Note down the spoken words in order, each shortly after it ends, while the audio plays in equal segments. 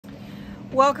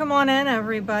Welcome on in,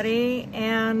 everybody,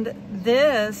 and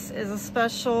this is a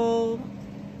special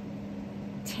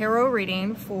tarot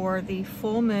reading for the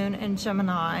full moon in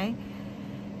Gemini,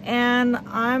 and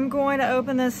I'm going to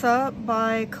open this up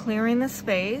by clearing the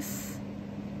space.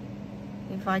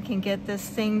 If I can get this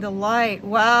thing to light.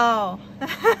 Wow.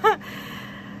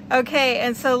 Okay,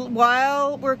 and so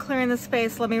while we're clearing the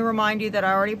space, let me remind you that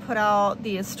I already put out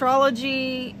the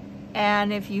astrology,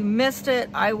 and if you missed it,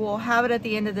 I will have it at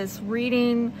the end of this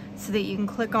reading so that you can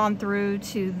click on through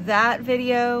to that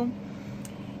video.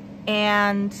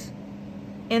 And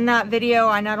in that video,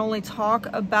 I not only talk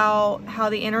about how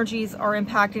the energies are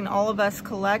impacting all of us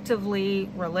collectively,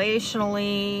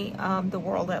 relationally, the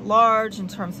world at large in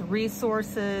terms of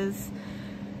resources,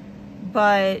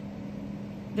 but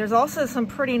there's also some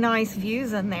pretty nice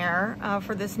views in there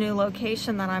for this new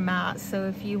location that I'm at. So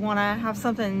if you want to have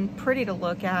something pretty to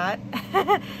look at,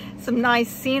 some nice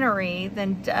scenery,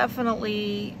 then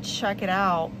definitely check it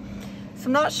out. So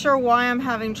I'm not sure why I'm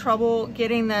having trouble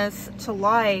getting this to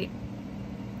light.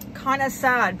 Kind of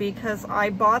sad because I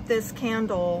bought this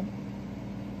candle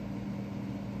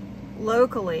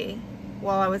locally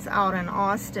while I was out in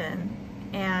Austin,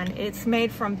 and it's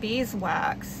made from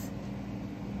beeswax.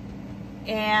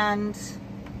 And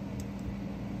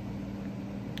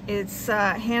it's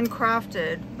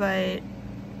handcrafted, but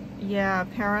yeah,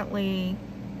 apparently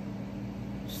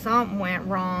something went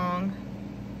wrong.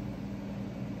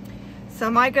 So I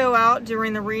might go out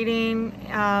during the reading,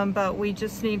 but we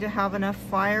just need to have enough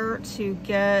fire to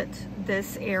get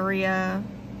this area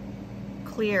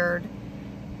cleared.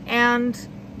 And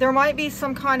there might be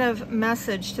some kind of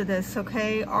message to this,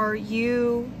 okay? Are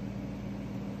you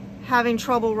having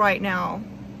trouble right now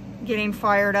getting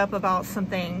fired up about some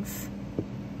things?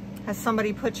 Has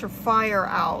somebody put your fire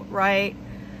out, right?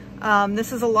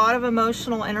 This is a lot of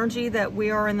emotional energy that we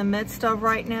are in the midst of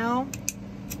right now.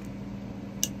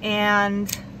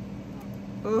 And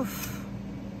oof.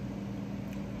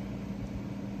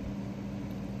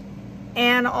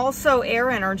 And also air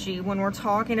energy when we're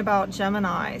talking about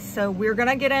Gemini. So we're going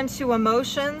to get into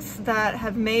emotions that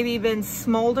have maybe been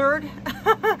smoldered,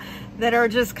 that are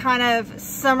just kind of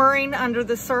simmering under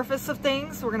the surface of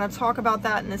things. We're going to talk about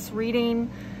that in this reading.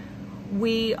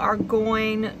 We are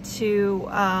going to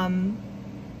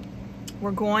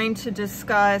we're going to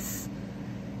discuss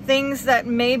things that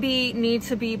maybe need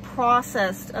to be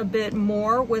processed a bit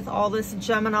more with all this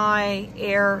Gemini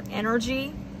air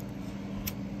energy.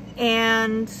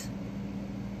 And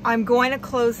I'm going to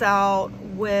close out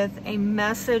with a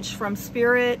message from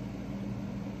Spirit.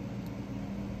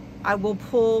 I will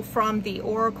pull from the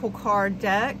Oracle card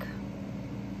deck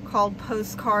called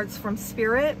Postcards from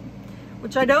Spirit,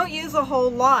 which I don't use a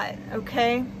whole lot,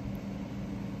 okay?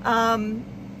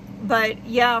 But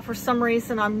yeah, for some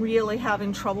reason, I'm really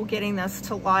having trouble getting this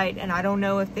to light, and I don't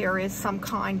know if there is some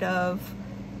kind of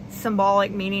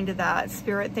symbolic meaning to that.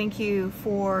 Spirit, thank you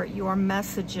for your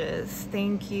messages.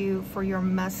 Thank you for your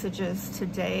messages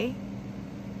today.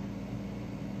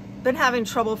 Been having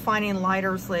trouble finding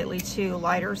lighters lately too,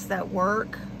 lighters that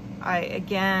work.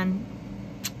 Again,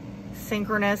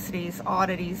 synchronicities,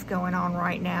 oddities going on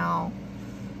right now.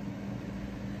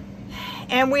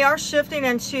 And we are shifting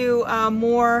into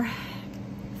more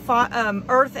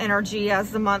earth energy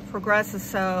as the month progresses.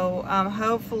 So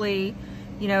hopefully,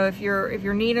 you know, if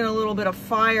you're needing a little bit of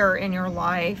fire in your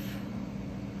life,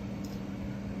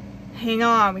 hang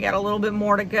on, we got a little bit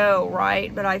more to go,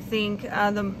 right? But I think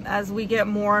as we get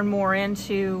more and more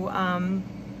into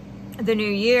the new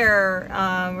year,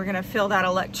 we're going to feel that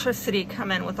electricity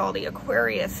come in with all the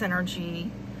Aquarius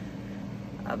energy.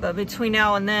 But between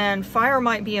now and then, fire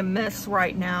might be amiss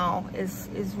right now is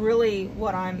really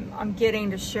what I'm getting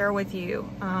to share with you.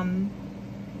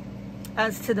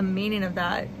 As to the meaning of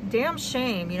that, damn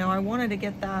shame, you know, I wanted to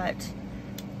get that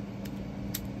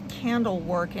candle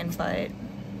working, but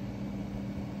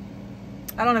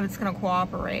I don't know if it's going to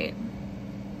cooperate.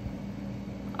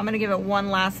 I'm going to give it one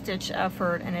last ditch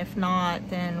effort, and if not,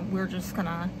 then we're just going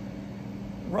to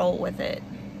roll with it.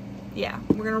 Yeah,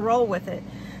 we're going to roll with it.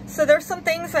 So there's some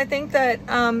things I think that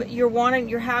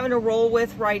you're having to roll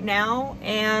with right now,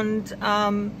 and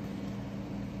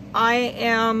I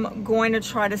am going to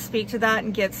try to speak to that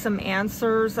and get some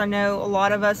answers. I know a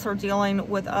lot of us are dealing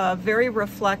with a very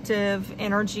reflective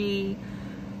energy,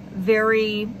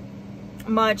 very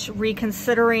much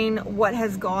reconsidering what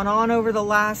has gone on over the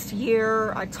last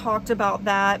year. I talked about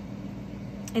that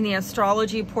in the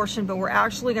astrology portion, but we're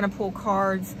actually going to pull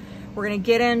cards. We're going to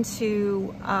get into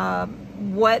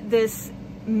what this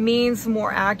means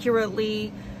more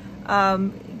accurately,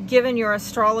 given your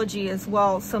astrology as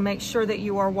well. So make sure that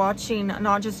you are watching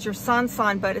not just your sun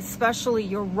sign, but especially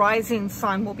your rising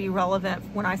sign will be relevant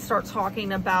when I start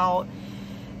talking about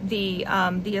the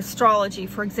astrology.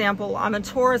 For example, I'm a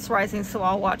Taurus rising, so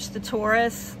I'll watch the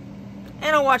Taurus,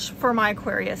 and I'll watch for my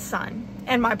Aquarius sun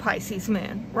and my Pisces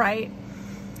moon, right?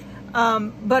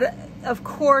 But of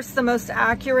course, the most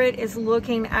accurate is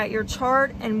looking at your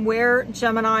chart and where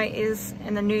Gemini is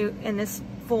in this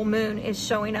full moon is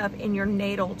showing up in your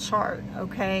natal chart,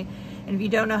 okay? And if you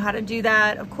don't know how to do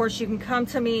that, of course, you can come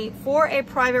to me for a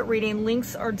private reading.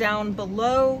 Links are down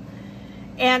below.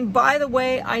 And by the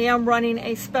way, I am running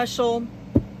a special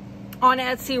on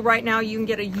Etsy right now. You can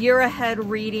get a year ahead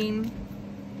reading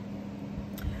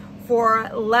for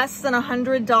less than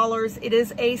 $100. It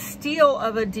is a steal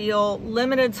of a deal,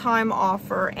 limited time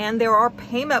offer, and there are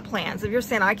payment plans. If you're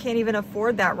saying, I can't even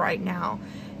afford that right now,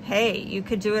 hey, you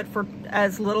could do it for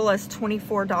as little as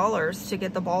 $24 to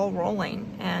get the ball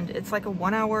rolling. And it's like a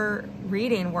 1-hour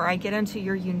reading where I get into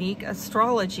your unique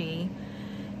astrology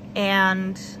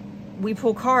and we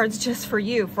pull cards just for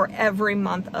you for every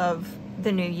month of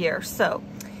the new year. So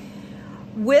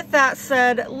with that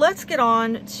said, let's get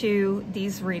on to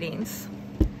these readings.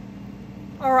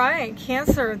 All right,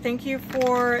 Cancer, thank you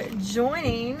for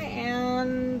joining,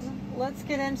 and let's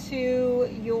get into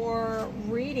your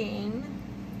reading.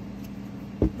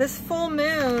 This full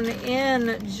moon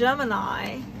in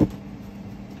Gemini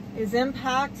is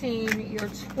impacting your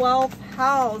 12th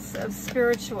house of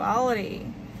spirituality.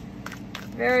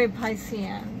 Very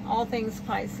Piscean, all things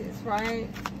Pisces, right?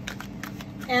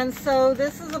 And so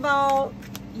this is about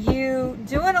you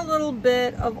doing a little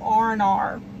bit of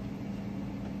R&R.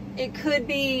 It could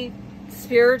be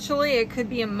spiritually, it could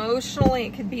be emotionally,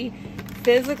 it could be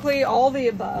physically, all the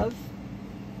above.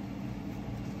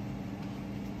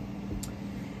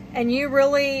 And you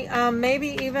really maybe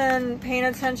even paying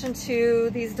attention to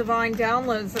these divine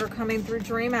downloads that are coming through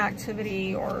dream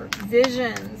activity or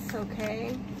visions,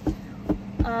 okay?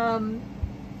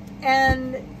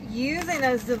 And using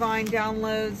those divine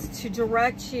downloads to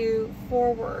direct you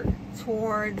forward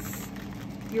towards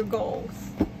your goals,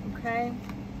 okay?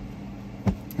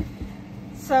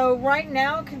 So right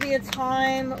now it could be a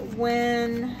time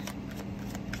when,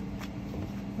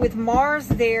 with Mars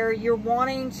there, you're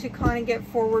wanting to kind of get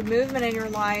forward movement in your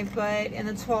life, but in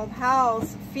the 12th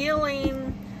house,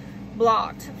 feeling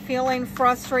blocked, feeling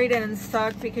frustrated and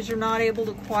stuck because you're not able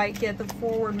to quite get the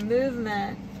forward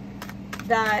movement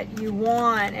that you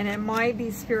want. And it might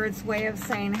be Spirit's way of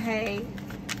saying, hey,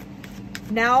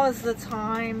 now is the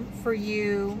time for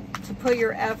you to put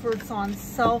your efforts on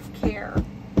self-care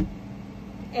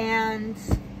and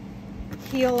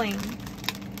healing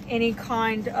any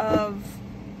kind of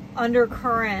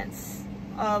undercurrents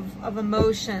of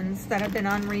emotions that have been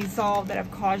unresolved, that have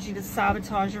caused you to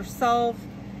sabotage yourself,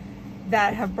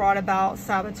 that have brought about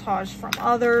sabotage from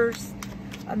others,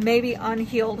 maybe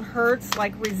unhealed hurts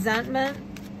like resentment.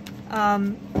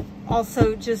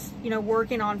 Also just, you know,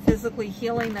 working on physically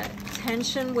healing the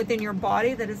tension within your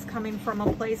body that is coming from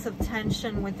a place of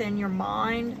tension within your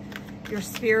mind, your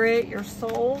spirit, your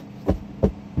soul.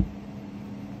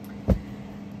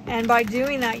 And by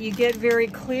doing that, you get very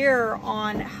clear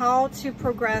on how to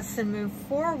progress and move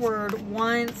forward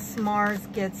once Mars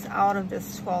gets out of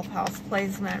this 12th house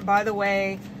placement. By the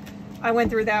way, I went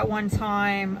through that one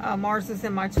time. Mars was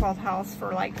in my 12th house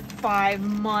for like 5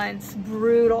 months.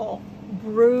 Brutal,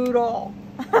 brutal.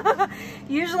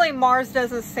 Usually Mars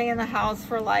doesn't stay in the house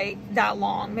for like that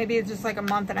long. Maybe it's just like a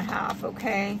month and a half,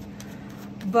 okay?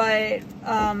 But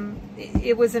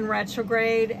it was in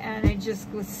retrograde and it just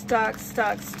was stuck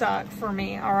for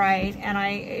me, all right? And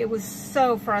it was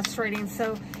so frustrating.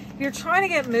 So if you're trying to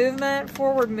get movement,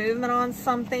 forward movement on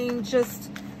something, just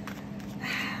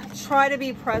try to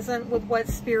be present with what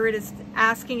Spirit is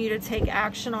asking you to take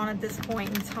action on at this point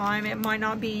in time. It might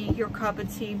not be your cup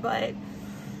of tea, but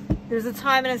there's a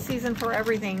time and a season for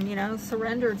everything, you know?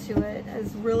 Surrender to it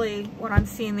is really what I'm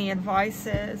seeing the advice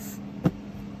is.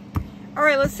 All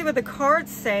right, let's see what the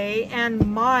cards say.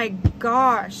 And my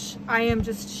gosh, I am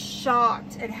just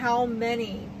shocked at how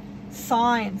many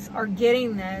signs are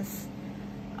getting this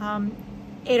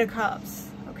 8 of Cups,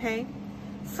 okay?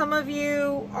 Some of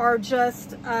you are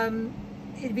just,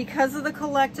 because of the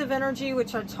collective energy,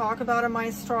 which I talk about in my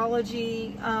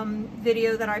astrology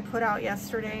video that I put out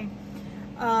yesterday,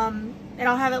 and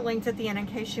I'll have it linked at the end in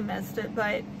case you missed it,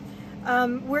 but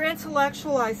we're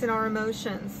intellectualizing our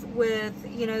emotions with,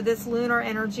 you know, this lunar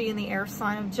energy in the air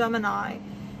sign of Gemini,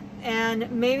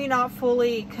 and maybe not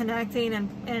fully connecting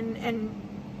and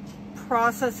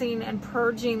processing and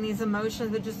purging these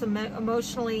emotions, but just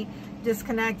emotionally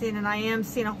disconnecting, and I am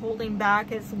seeing a holding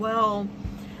back as well.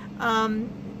 And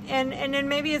then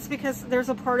maybe it's because there's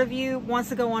a part of you wants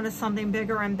to go on to something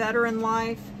bigger and better in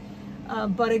life.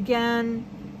 But again,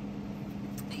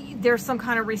 there's some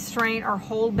kind of restraint or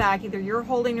hold back. Either you're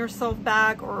holding yourself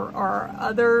back, or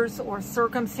others or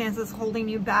circumstances holding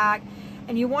you back.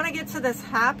 And you want to get to this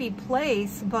happy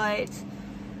place, but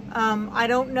I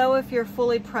don't know if you're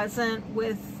fully present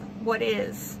with what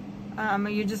is.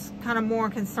 You're just kind of more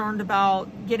concerned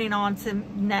about getting on to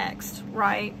next,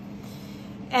 right?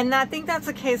 And I think that's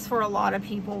the case for a lot of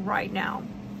people right now.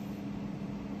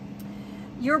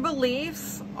 Your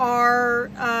beliefs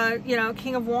are, you know,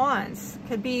 King of Wands.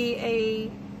 Could be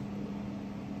a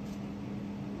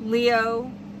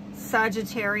Leo,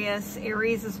 Sagittarius,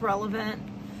 Aries is relevant.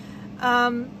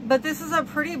 But this is a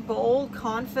pretty bold,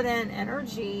 confident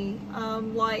energy.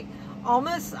 Like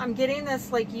almost, I'm getting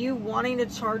this like you wanting to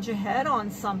charge ahead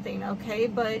on something, okay?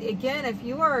 But again, if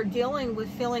you are dealing with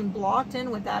feeling blocked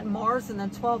in with that Mars in the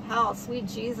 12th house, sweet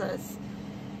Jesus,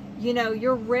 you know,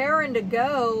 you're raring to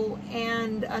go,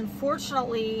 and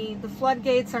unfortunately the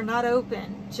floodgates are not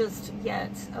open just yet,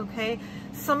 okay?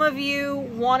 Some of you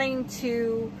wanting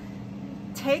to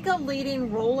take a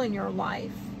leading role in your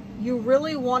life. You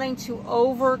really wanting to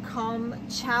overcome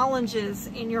challenges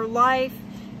in your life.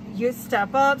 You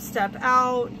step up, step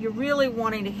out. You're really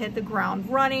wanting to hit the ground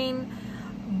running.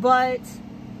 But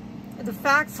the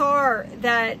facts are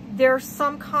that there's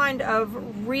some kind of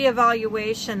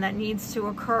reevaluation that needs to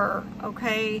occur,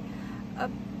 okay?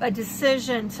 A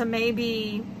decision to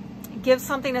maybe give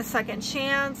something a second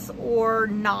chance or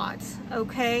not,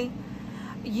 okay?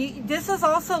 This is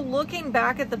also looking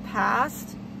back at the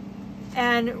past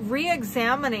and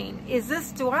re-examining,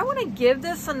 do I want to give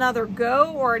this another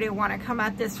go, or do I want to come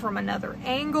at this from another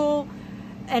angle?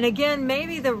 And again,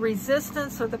 maybe the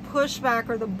resistance or the pushback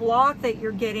or the block that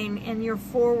you're getting in your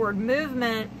forward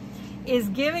movement is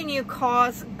giving you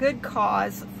good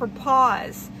cause for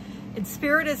pause. And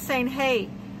Spirit is saying, hey,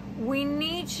 we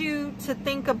need you to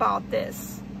think about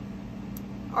this.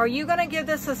 Are you going to give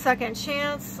this a second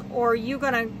chance, or are you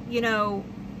going to, you know,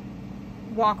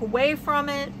 walk away from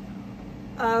it?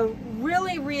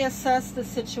 Really reassess the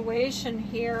situation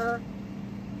here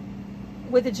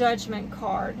with the Judgment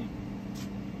card.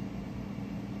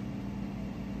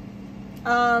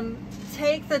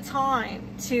 Take the time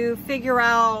to figure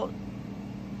out,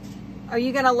 are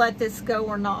you going to let this go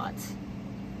or not?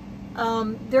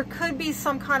 There could be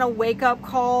some kind of wake-up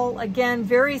call. Again,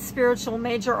 very spiritual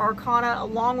major arcana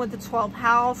along with the 12th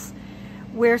house,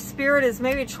 where Spirit is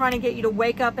maybe trying to get you to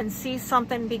wake up and see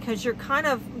something, because you're kind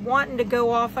of wanting to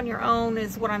go off on your own,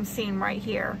 is what I'm seeing right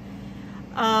here.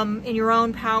 In your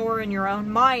own power and your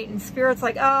own might. And Spirit's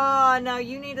like, oh, no,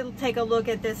 you need to take a look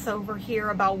at this over here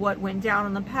about what went down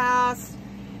in the past.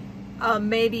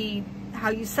 Maybe how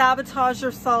you sabotage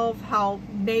yourself, how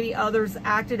maybe others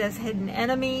acted as hidden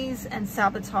enemies and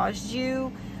sabotaged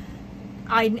you.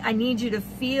 I need you to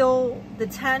feel the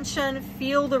tension,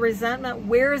 feel the resentment.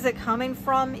 Where is it coming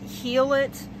from? Heal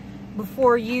it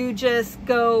before you just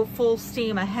go full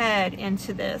steam ahead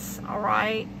into this, all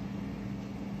right?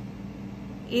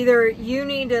 Either you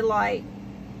need to like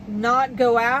not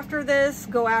go after this,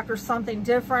 go after something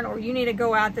different, or you need to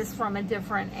go at this from a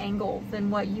different angle than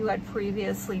what you had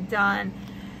previously done.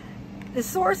 The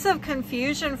source of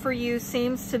confusion for you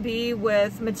seems to be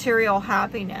with material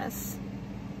happiness.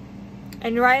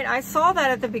 And right, I saw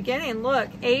that at the beginning. Look,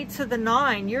 8 to the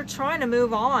 9. You're trying to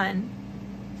move on.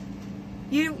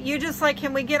 You just like,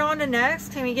 can we get on to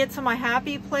next? Can we get to my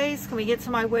happy place? Can we get to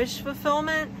my wish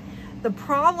fulfillment? The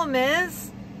problem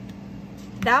is,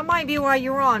 that might be why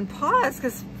you're on pause,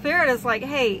 because Spirit is like,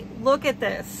 hey, look at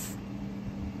this.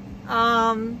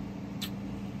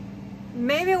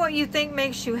 Maybe what you think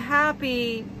makes you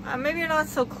happy, maybe you're not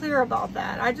so clear about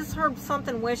that. I just heard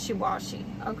something wishy-washy,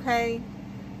 okay?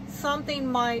 Something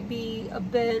might be a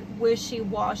bit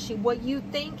wishy-washy. What you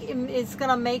think is going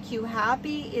to make you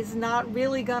happy is not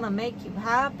really going to make you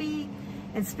happy.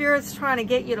 And Spirit's trying to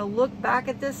get you to look back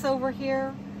at this over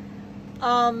here.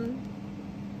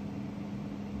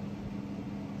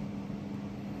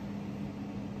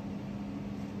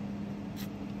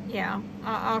 Yeah,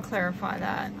 I'll clarify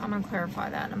that. I'm going to clarify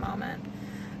that in a moment.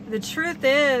 The truth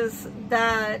is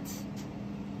that,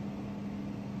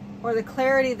 or the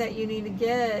clarity that you need to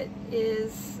get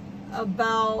is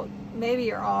about maybe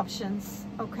your options,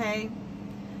 okay?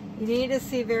 You need to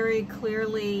see very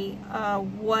clearly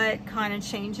what kind of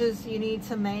changes you need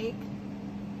to make.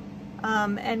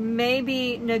 And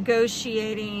maybe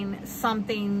negotiating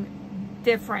something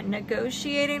different.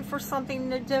 Negotiating for something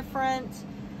different.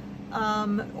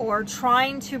 or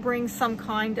trying to bring some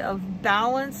kind of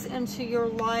balance into your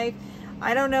life.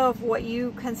 I don't know if what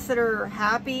you consider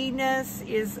happiness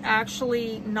is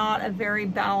actually not a very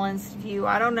balanced view.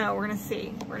 I don't know. We're going to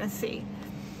see. We're going to see.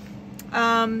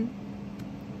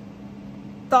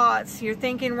 Thoughts you're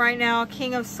thinking right now,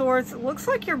 King of Swords. It looks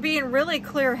like you're being really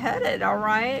clear-headed, all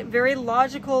right? Very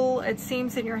logical, it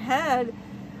seems, in your head.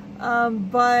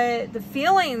 But the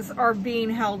feelings are being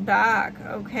held back,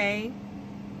 okay?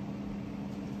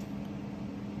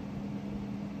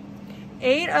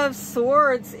 Eight of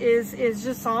Swords is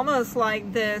just almost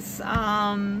like this,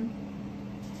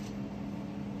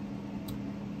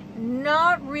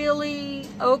 not really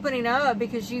opening up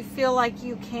because you feel like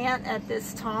you can't at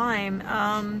this time.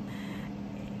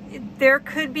 There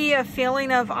could be a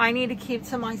feeling of, I need to keep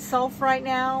to myself right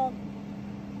now.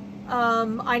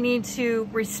 I need to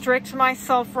restrict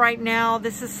myself right now.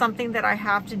 This is something that I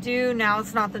have to do. Now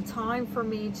is not the time for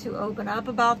me to open up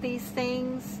about these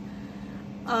things.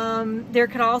 There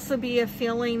could also be a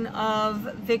feeling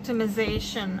of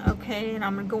victimization, okay? And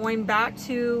I'm going back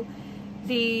to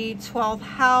the 12th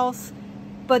house,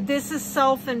 but this is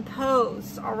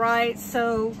self-imposed, all right?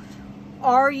 So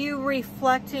are you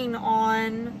reflecting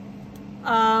on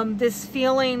this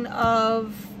feeling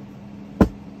of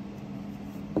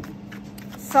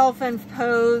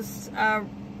self-imposed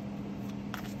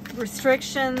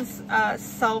restrictions,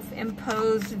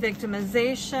 self-imposed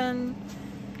victimization?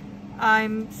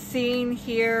 I'm seeing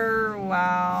here,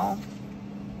 wow.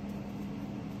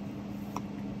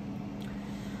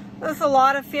 There's a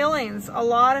lot of feelings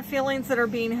that are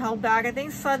being held back. I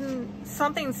think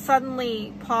something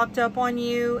suddenly popped up on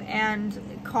you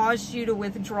and caused you to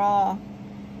withdraw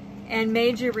and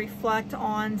made you reflect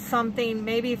on something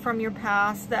maybe from your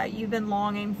past that you've been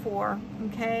longing for,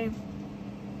 okay?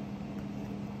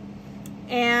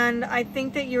 And I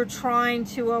think that you're trying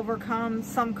to overcome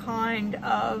some kind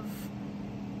of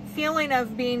feeling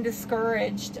of being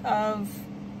discouraged, of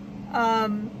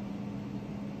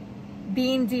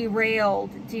being derailed,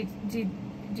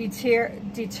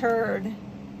 deterred.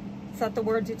 Is that the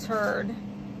word, deterred?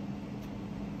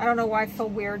 I don't know why I feel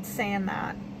weird saying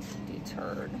that.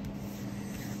 Deterred.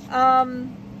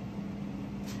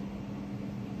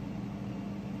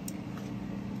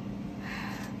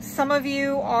 Some of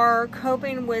you are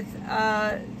coping with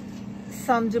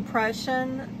some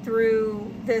depression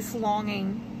through this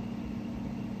longing.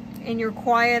 In your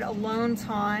quiet, alone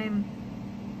time,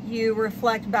 you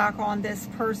reflect back on this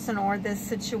person or this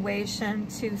situation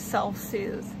to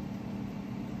self-soothe.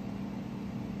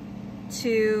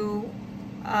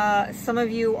 Some of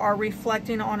you are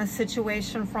reflecting on a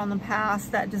situation from the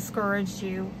past that discouraged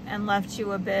you and left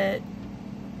you a bit,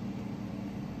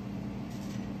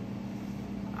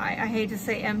 I hate to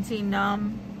say empty,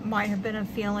 numb. Might have been a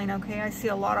feeling, okay? I see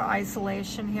a lot of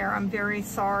isolation here. I'm very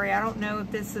sorry. I don't know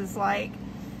if this is like,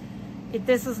 if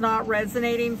this is not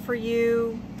resonating for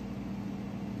you,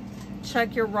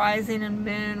 check your rising and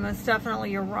moon. Most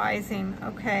definitely your rising,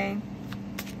 okay?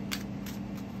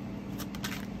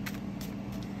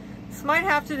 This might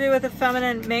have to do with the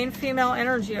feminine, main female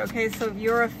energy, okay? So if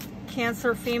you're a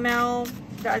Cancer female,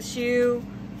 that's you.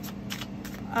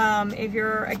 If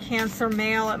you're a Cancer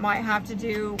male, it might have to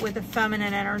do with the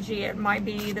feminine energy. It might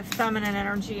be the feminine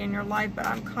energy in your life, but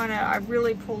I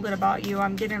really pulled it about you.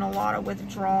 I'm getting a lot of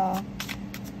withdrawal.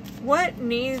 What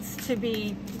needs to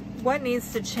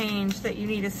change that you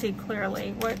need to see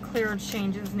clearly? What clear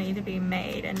changes need to be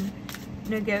made and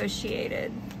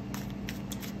negotiated?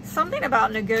 Something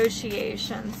about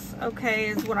negotiations, okay,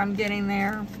 is what I'm getting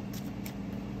there.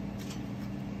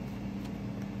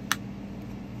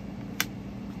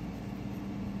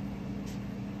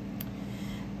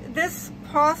 This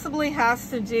possibly has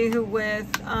to do with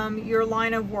your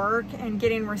line of work and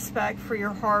getting respect for your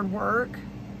hard work.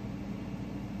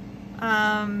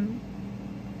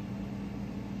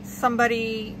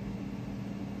 Somebody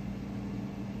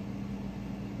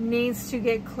needs to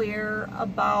get clear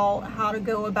about how to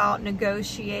go about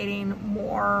negotiating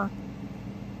more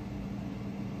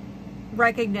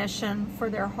recognition for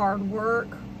their hard work,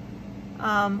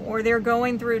 or they're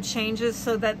going through changes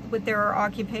so that with their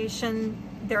occupation,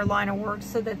 their line of work,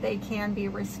 so that they can be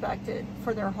respected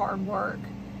for their hard work.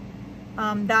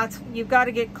 You've got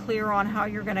to get clear on how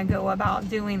you're going to go about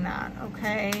doing that,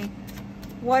 okay?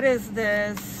 What is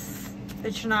this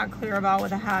that you're not clear about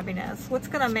with the happiness? What's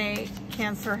going to make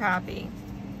Cancer happy?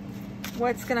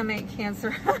 What's going to make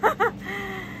Cancer?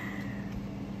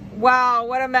 Wow,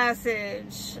 what a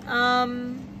message.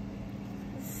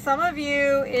 Some of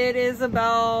you, it is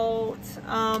about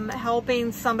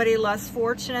helping somebody less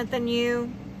fortunate than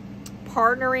you.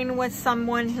 partnering with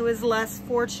someone who is less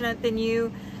fortunate than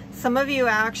you. Some of you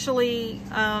actually,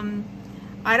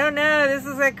 I don't know, this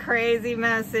is a crazy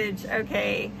message,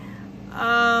 okay.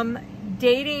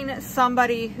 Dating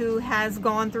somebody who has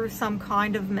gone through some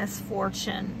kind of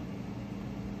misfortune.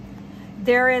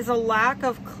 There is a lack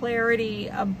of clarity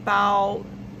about,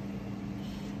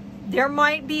 there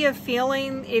might be a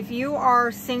feeling, if you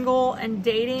are single and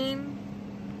dating,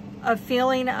 a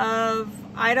feeling of,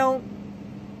 I don't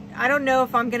know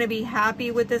if I'm going to be happy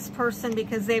with this person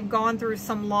because they've gone through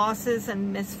some losses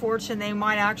and misfortune. They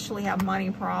might actually have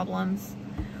money problems.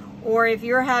 Or if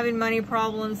you're having money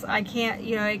problems, I can't,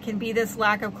 you know, it can be this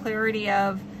lack of clarity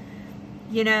of,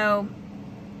 you know,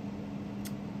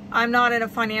 I'm not in a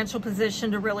financial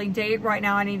position to really date right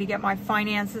now. I need to get my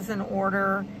finances in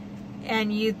order.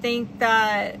 And you think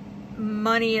that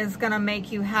money is going to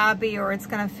make you happy, or it's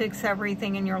going to fix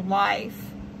everything in your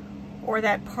life. Or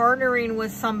that partnering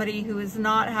with somebody who is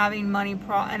not having money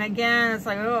and again, it's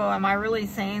like, oh, am I really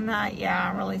saying that? Yeah,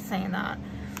 I'm really saying that.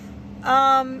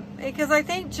 Because I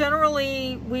think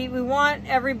generally we want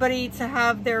everybody to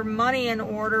have their money in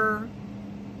order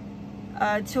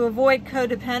to avoid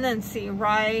codependency,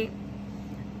 right?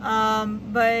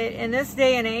 But in this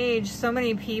day and age, so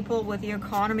many people with the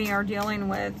economy are dealing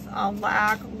with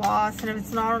lack, loss, and if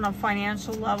it's not on a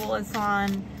financial level, it's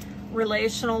on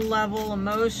relational level,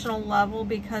 emotional level,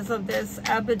 because of this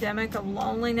epidemic of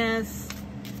loneliness.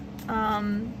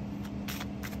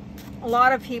 A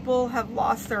lot of people have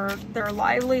lost their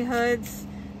livelihoods,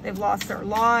 they've lost their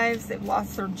lives, they've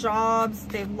lost their jobs,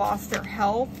 they've lost their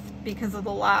health because of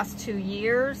the last 2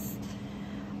 years.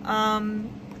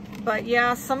 But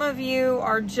yeah, some of you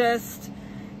are just,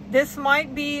 this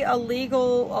might be a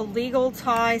legal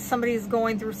tie. Somebody's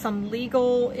going through some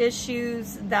legal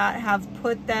issues that have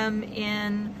put them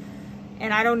in,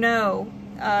 and I don't know,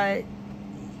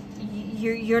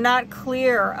 you're not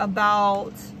clear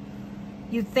about,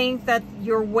 you think that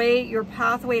your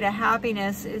pathway to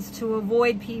happiness is to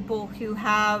avoid people who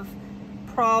have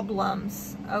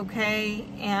problems, okay?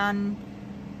 And,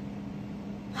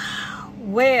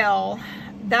 well,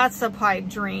 that's a pipe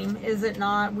dream, is it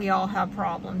not? We all have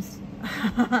problems.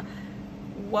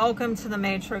 Welcome to the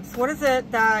Matrix. What is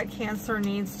it that Cancer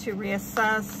needs to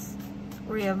reassess,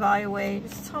 reevaluate?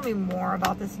 Just tell me more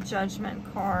about this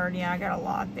Judgment card. Yeah, I got a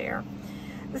lot there.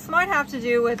 This might have to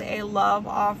do with a love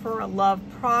offer, a love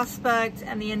prospect,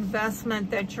 and the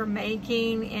investment that you're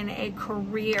making in a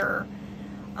career.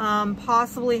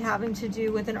 Possibly having to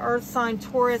do with an earth sign,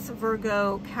 Taurus,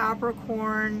 Virgo,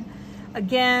 Capricorn.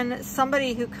 Again,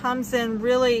 somebody who comes in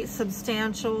really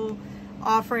substantial,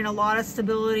 offering a lot of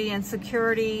stability and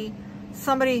security.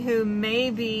 Somebody who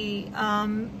maybe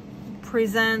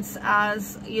presents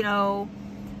as, you know,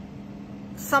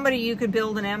 somebody you could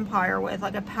build an empire with,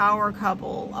 like a power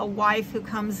couple, a wife who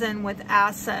comes in with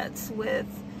assets, with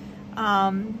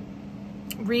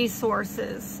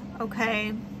resources,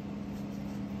 okay?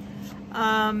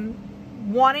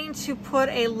 Wanting to put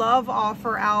a love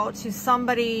offer out to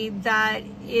somebody that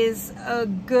is a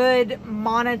good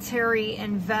monetary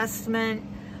investment.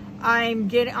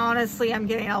 Honestly, I'm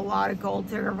getting a lot of gold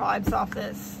digger vibes off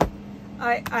this.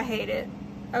 I hate it,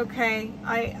 okay?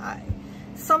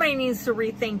 Somebody needs to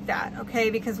rethink that, okay?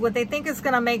 Because what they think is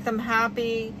going to make them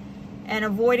happy, and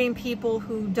avoiding people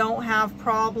who don't have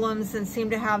problems and seem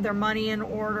to have their money in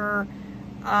order,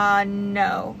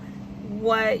 no.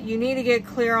 What you need to get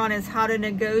clear on is how to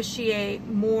negotiate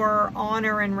more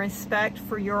honor and respect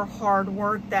for your hard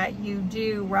work that you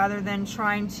do, rather than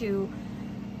trying to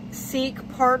seek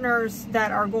partners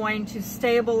that are going to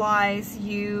stabilize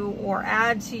you or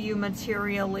add to you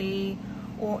materially,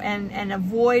 and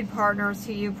avoid partners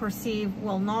who you perceive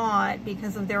will not,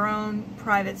 because of their own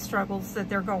private struggles that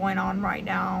they're going on right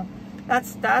now.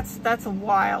 That's a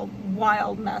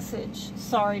wild message,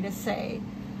 sorry to say.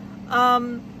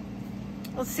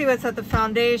 Let's see what's at the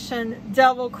foundation.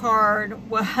 Devil card.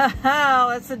 Wow,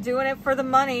 that's doing it for the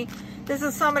money. This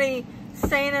is somebody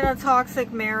staying in a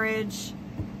toxic marriage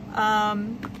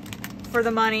for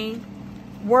the money,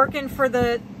 working for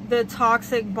the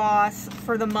toxic boss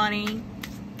for the money.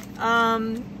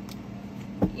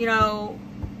 You know,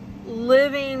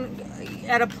 living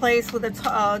at a place with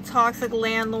a toxic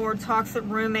landlord, toxic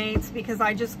roommates, because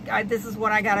this is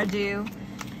what I gotta do.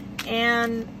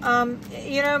 And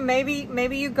you know,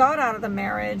 maybe you got out of the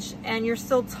marriage and you're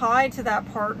still tied to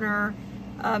that partner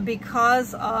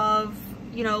because of,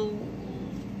 you know,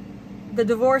 the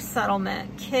divorce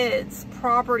settlement, kids,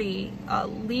 property,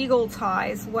 legal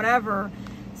ties, whatever.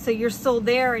 So you're still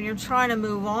there and you're trying to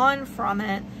move on from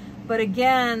it. But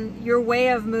again, your way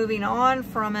of moving on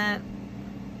from it,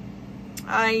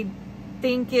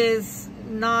 think is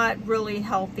not really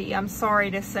healthy, I'm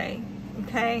sorry to say,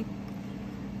 okay?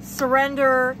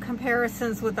 Surrender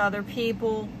comparisons with other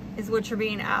people is what you're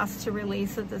being asked to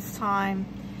release at this time.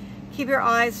 Keep your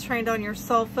eyes trained on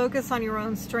yourself. Focus on your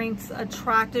own strengths,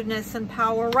 attractiveness, and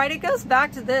power, right? It goes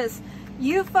back to this.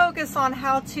 You focus on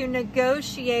how to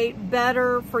negotiate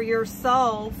better for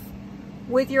yourself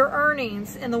with your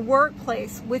earnings in the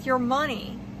workplace, with your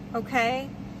money, okay?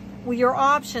 With your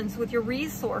options, with your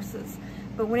resources.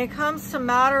 But when it comes to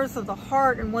matters of the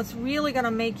heart and what's really going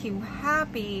to make you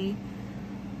happy,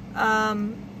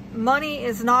 money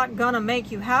is not going to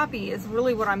make you happy is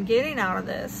really what I'm getting out of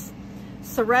this.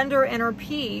 Surrender, inner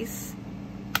peace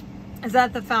is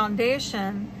at the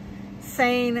foundation,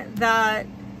 saying that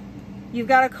you've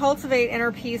got to cultivate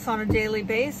inner peace on a daily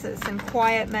basis in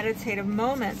quiet meditative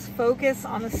moments. Focus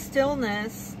on the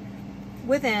stillness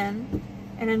within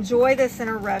and enjoy this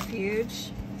inner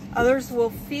refuge. Others will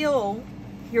feel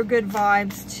your good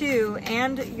vibes too,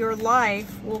 and your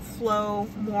life will flow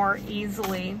more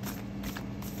easily.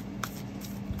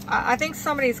 I think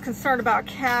somebody's concerned about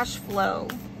cash flow,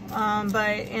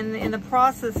 but in the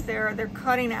process they're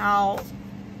cutting out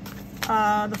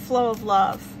the flow of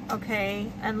love,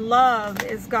 okay? And love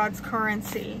is God's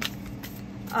currency.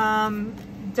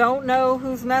 Don't know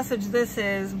whose message this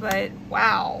is, but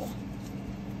wow.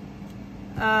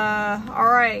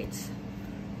 All right.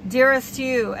 Dearest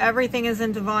you, everything is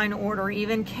in divine order,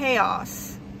 even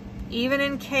chaos. Even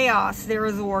in chaos, there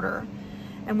is order.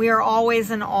 And we are always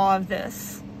in awe of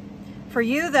this. For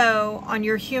you, though, on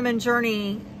your human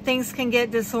journey, things can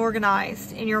get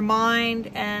disorganized in your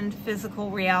mind and physical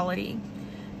reality.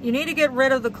 You need to get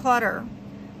rid of the clutter,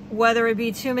 whether it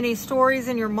be too many stories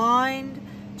in your mind,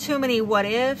 too many what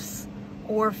ifs,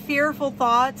 or fearful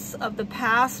thoughts of the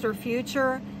past or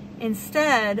future.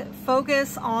 Instead,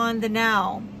 focus on the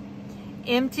now.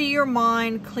 Empty your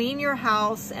mind, clean your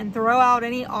house, and throw out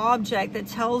any object that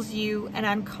tells you an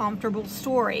uncomfortable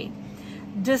story.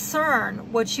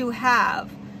 Discern what you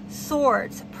have.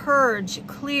 Sort, purge,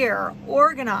 clear,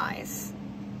 organize.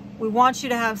 We want you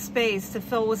to have space to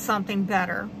fill with something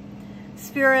better.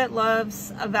 Spirit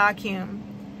loves a vacuum,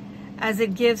 as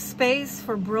it gives space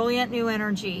for brilliant new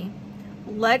energy.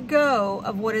 Let go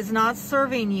of what is not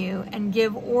serving you and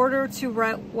give order to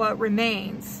what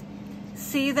remains.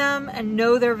 See them and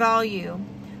know their value.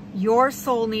 Your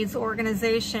soul needs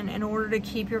organization in order to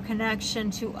keep your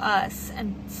connection to us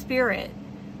and spirit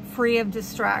free of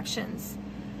distractions.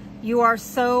 You are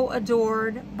so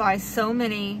adored by so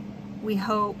many. We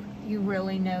hope you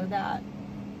really know that.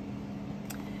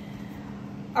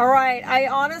 All right, I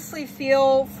honestly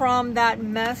feel from that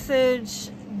message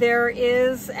there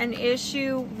is an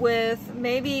issue with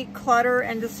maybe clutter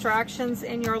and distractions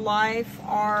in your life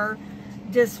are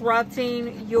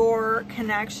disrupting your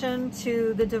connection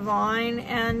to the divine.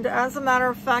 And as a matter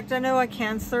of fact, I know a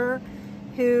Cancer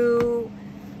who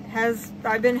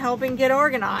I've been helping get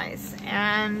organized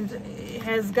and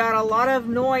has got a lot of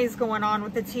noise going on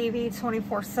with the TV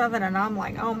 24/7. And I'm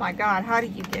like, oh my God, how do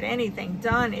you get anything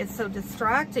done? It's so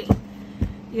distracting,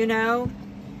 you know?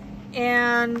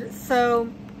 And so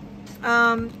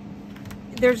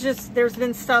there's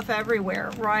been stuff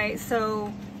everywhere, right?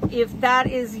 So if that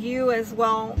is you as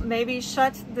well, maybe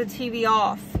shut the TV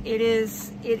off. It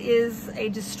is a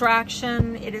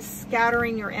distraction. It is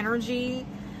scattering your energy.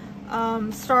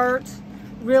 Start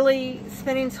really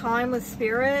spending time with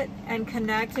spirit and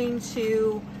connecting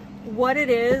to what it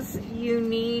is you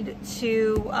need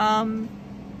to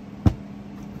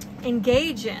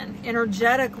engage in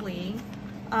energetically.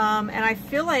 And I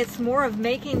feel like it's more of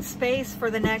making space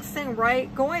for the next thing,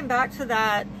 right? Going back to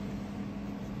that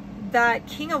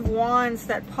King of Wands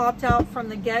that popped out from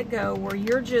the get-go, where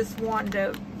you're just wanting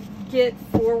to get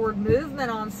forward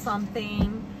movement on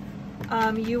something.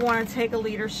 You want to take a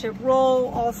leadership role,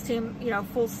 all steam,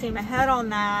 full steam ahead on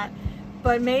that,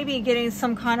 but maybe getting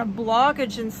some kind of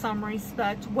blockage in some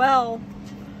respect. Well,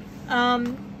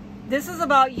 this is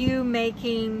about you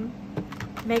making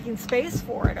space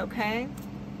for it, okay?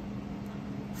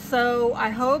 So I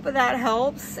hope that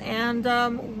helps, and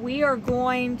we are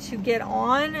going to get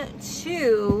on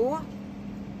to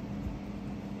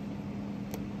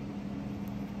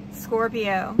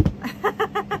Scorpio.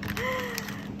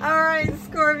 All right,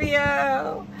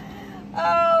 Scorpio.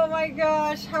 Oh my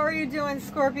gosh, how are you doing,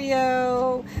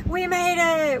 Scorpio? We made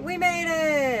it. We made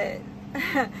it.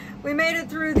 We made it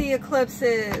through the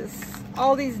eclipses.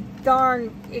 All these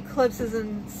darn eclipses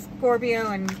in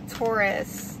Scorpio and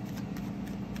Taurus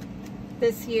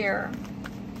this year.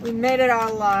 We made it out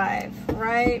alive,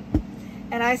 right?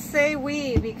 And I say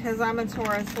we because I'm a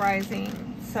Taurus rising.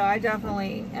 So I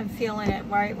definitely am feeling it,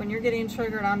 right? When you're getting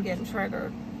triggered, I'm getting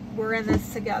triggered. We're in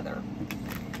this together.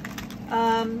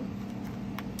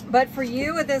 But for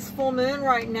you with this full moon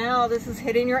right now, this is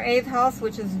hitting your 8th house,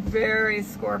 which is very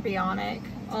scorpionic.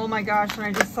 Oh my gosh, and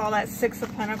I just saw that 6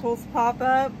 of Pentacles pop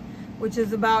up, which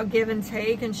is about give and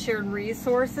take and shared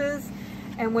resources.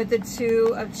 And with the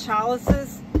 2 of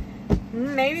Chalices,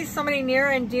 maybe somebody near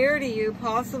and dear to you,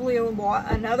 possibly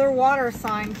another water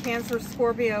sign, Cancer,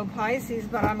 Scorpio, Pisces,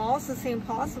 but I'm also seeing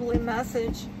possibly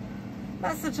message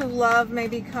of love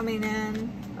maybe coming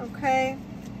in, okay?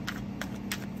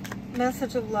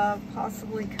 Message of love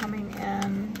possibly coming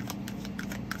in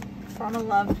from a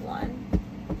loved one.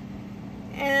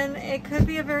 And it could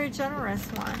be a very generous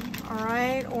one, all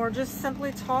right? Or just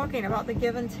simply talking about the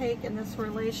give and take in this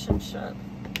relationship.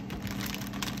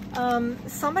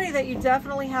 Somebody that you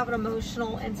definitely have an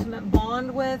emotional, intimate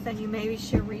bond with, and you maybe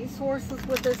share resources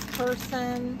with this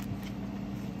person.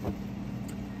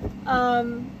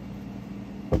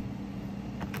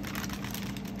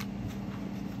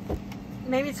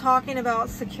 Maybe talking about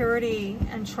security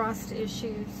and trust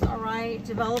issues, all right?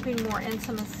 Developing more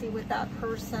intimacy with that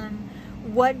person.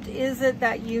 What is it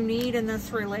that you need in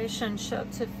this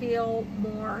relationship to feel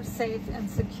more safe and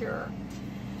secure?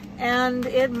 And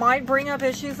it might bring up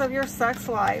issues of your sex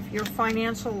life, your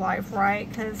financial life, right?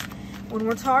 Because when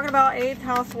we're talking about 8th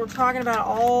house, we're talking about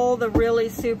all the really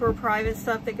super private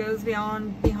stuff that goes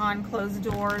behind closed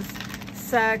doors.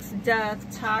 Sex, death,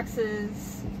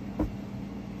 taxes.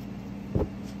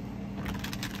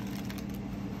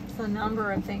 A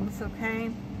number of things,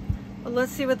 okay? But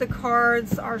let's see what the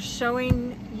cards are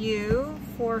showing you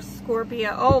for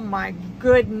Scorpio. Oh my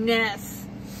goodness.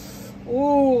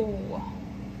 Ooh.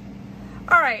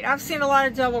 All right, I've seen a lot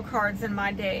of double cards in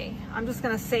my day. I'm just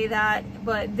gonna say that.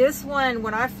 But this one,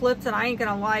 when I flipped it, I ain't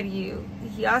gonna lie to you,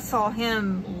 I saw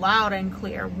him loud and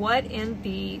clear. What in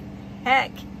the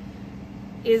heck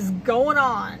is going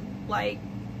on? Like,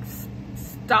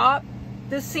 stop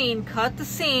the scene, cut the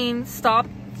scene, stop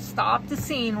the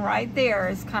scene right there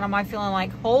is kind of my feeling.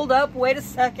 Like, hold up, wait a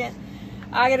second,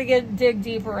 I gotta dig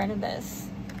deeper into this.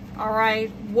 All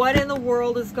right, what in the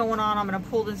world is going on? I'm gonna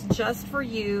pull this just for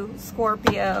you,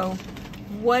 Scorpio.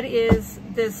 What is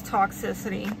this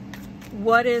toxicity?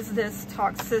 What is this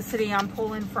toxicity I'm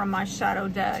pulling from my shadow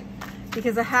deck?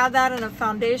 Because I had that in a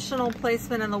foundational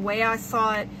placement, and the way I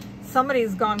saw it,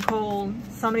 somebody's gone cold.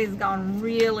 Somebody's gone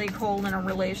really cold in a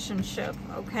relationship,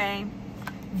 okay?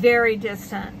 Very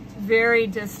distant,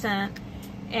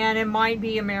 and it might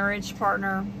be a marriage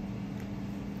partner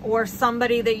or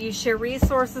somebody that you share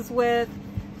resources with,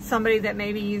 somebody that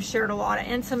maybe you shared a lot of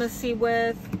intimacy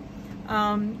with.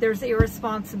 There's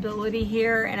irresponsibility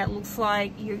here, and it looks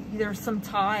like there's some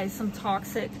ties, some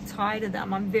toxic tie to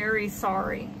them. I'm very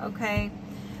sorry, okay?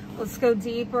 Let's go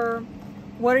deeper.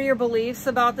 What are your beliefs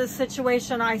about this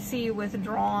situation? I see you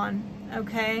withdrawn,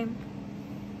 okay?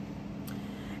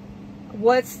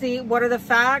 What are the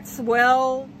facts?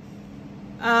 Well,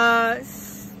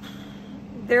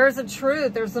 there's a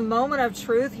truth. There's a moment of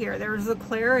truth here. There's a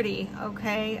clarity,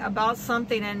 okay, about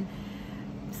something. And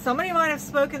somebody might have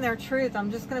spoken their truth.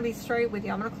 I'm just going to be straight with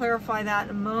you. I'm going to clarify that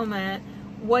in a moment.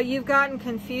 What you've gotten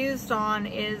confused on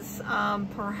is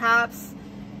perhaps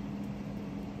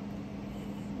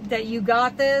that you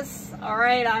got this. All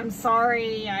right, I'm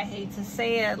sorry. I hate to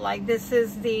say it. Like, this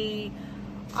is the...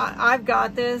 I've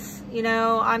got this, you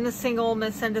know, I'm the single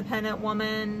Miss Independent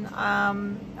woman. I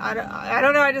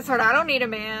don't know, I just heard I don't need a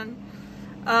man.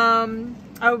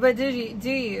 Oh, but do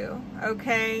you?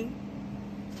 Okay.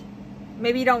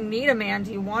 Maybe you don't need a man.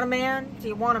 Do you want a man? Do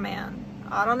you want a man?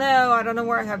 I don't know. I don't know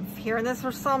where I'm hearing this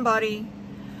for somebody.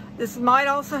 This might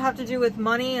also have to do with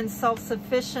money and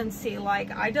self-sufficiency.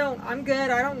 Like, I'm good.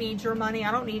 I don't need your money.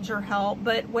 I don't need your help.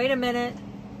 But wait a minute.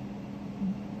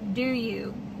 Do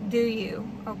you? Do you?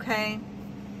 Okay.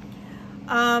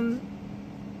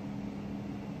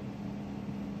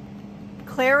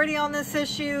 Clarity on this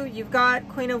issue. You've got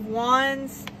Queen of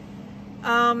Wands.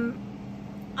 I'm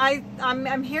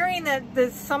hearing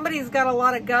that somebody's got a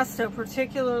lot of gusto,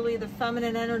 particularly the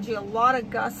feminine energy, a lot of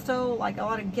gusto, like a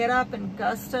lot of get up and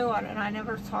gusto. And I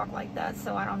never talk like that,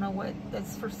 so I don't know what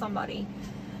that's for somebody.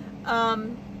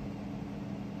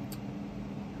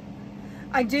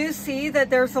 I do see that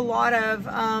there's a lot of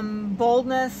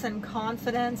boldness and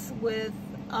confidence with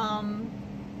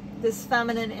this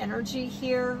feminine energy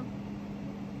here.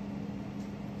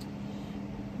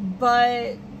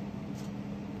 But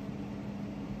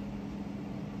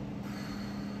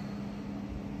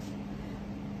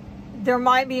there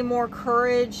might be more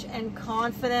courage and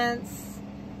confidence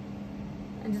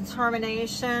and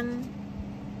determination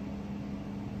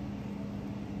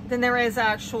than there is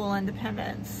actual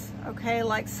independence. Okay,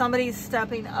 like somebody's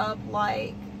stepping up,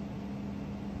 like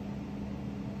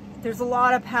there's a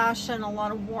lot of passion, a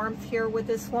lot of warmth here with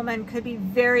this woman. Could be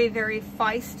very, very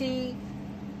feisty,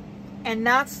 and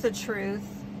that's the truth.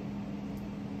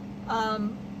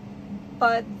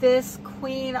 But this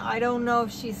queen, I don't know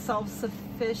if she's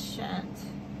self-sufficient.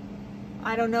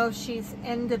 I don't know if she's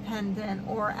independent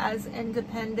or as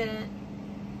independent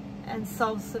and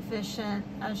self-sufficient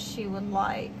as she would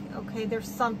like. Okay, there's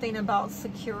something about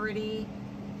security.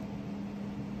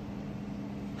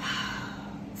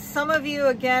 Some of you,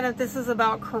 again, if this is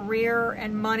about career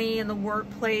and money in the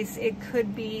workplace, it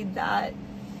could be that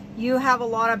you have a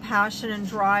lot of passion and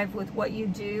drive with what you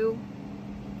do,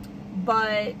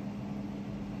 but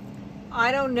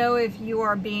I don't know if you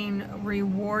are being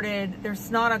rewarded.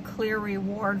 There's not a clear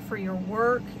reward for your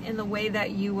work in the way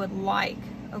that you would like,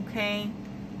 okay?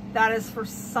 That is for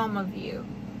some of you.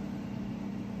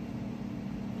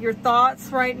 Your thoughts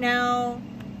right now,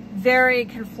 very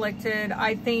conflicted.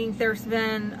 I think there's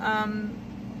been,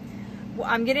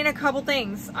 I'm getting a couple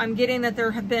things. I'm getting that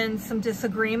there have been some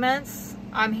disagreements.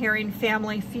 I'm hearing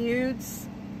family feuds,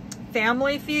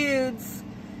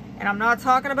 and I'm not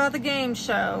talking about the game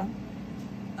show.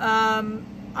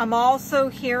 I'm also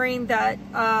hearing that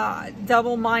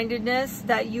double-mindedness,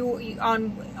 that you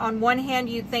on one hand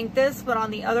you think this, but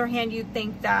on the other hand you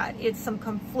think that. It's some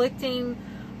conflicting.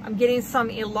 I'm getting some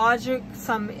illogic,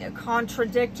 some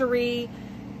contradictory,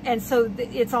 and so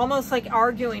it's almost like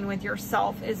arguing with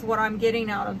yourself is what I'm getting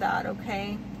out of that.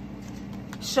 Okay,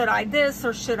 should I this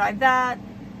or should I that?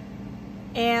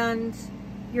 And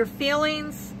your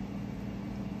feelings,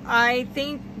 I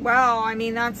think, wow, I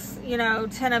mean, that's, you know,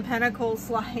 10 of Pentacles.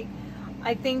 Like,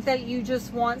 I think that you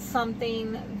just want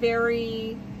something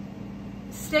very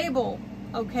stable,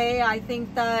 okay? I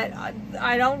think that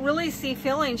I don't really see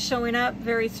feelings showing up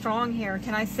very strong here.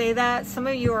 Can I say that? Some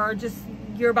of you are just,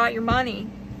 you're about your money.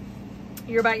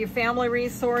 You're about your family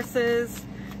resources,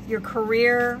 your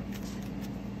career,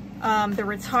 the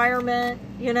retirement,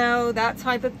 you know, that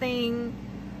type of thing.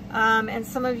 And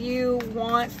some of you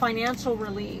want financial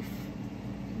relief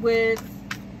with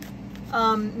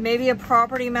maybe a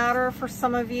property matter for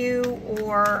some of you,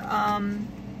 or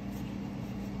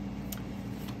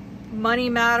money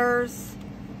matters.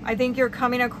 I think you're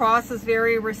coming across as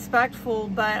very respectful,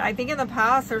 but I think in the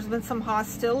past there's been some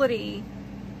hostility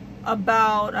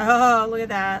about, oh, look at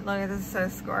that. Look at this,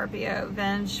 says Scorpio,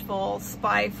 vengeful,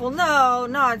 spiteful. No,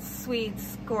 not sweet.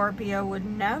 Scorpio would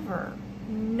never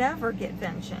get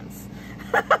vengeance.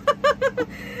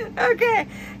 Okay,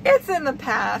 it's in the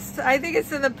past. I think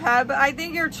it's in the past, but I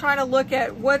think you're trying to look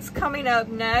at what's coming up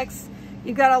next.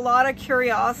 You've got a lot of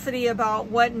curiosity about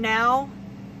what now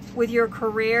with your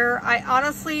career. I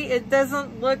honestly, it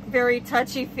doesn't look very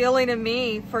touchy-feely to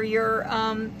me for your,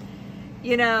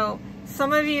 you know,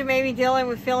 some of you may be dealing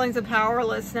with feelings of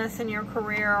powerlessness in your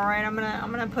career. All right, I'm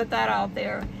gonna put that out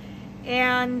there.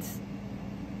 And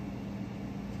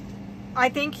I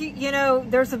think, you know,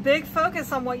 there's a big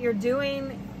focus on what you're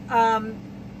doing,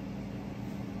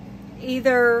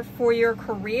 either for your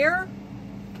career,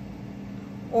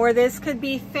 or this could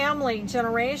be family,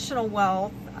 generational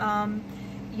wealth.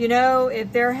 You know,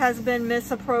 if there has been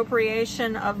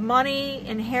misappropriation of money,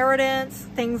 inheritance,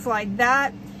 things like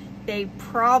that, they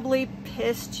probably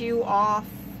pissed you off,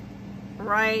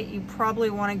 right? You probably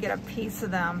want to get a piece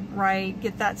of them, right?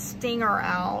 Get that stinger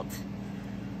out.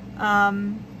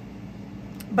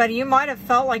 But you might have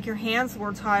felt like your hands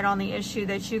were tied on the issue,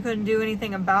 that you couldn't do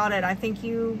anything about it. I think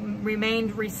you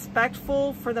remained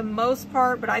respectful for the most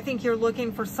part, but I think you're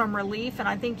looking for some relief, and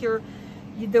I think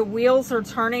the wheels are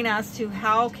turning as to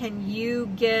how can you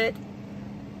get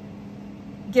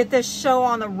this show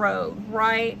on the road,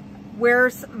 right?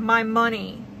 Where's my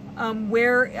money? I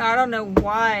don't know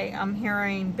why I'm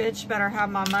hearing, bitch better have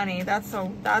my money. That's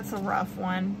a rough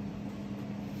one.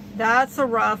 That's a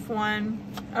rough one.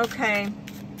 Okay.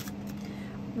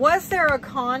 Was there a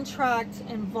contract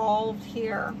involved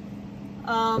here?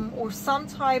 Or some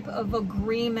type of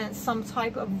agreement, some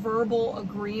type of verbal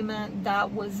agreement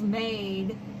that was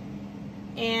made?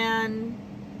 And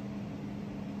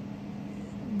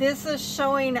this is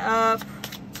showing up.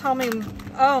 Tell me,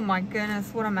 oh my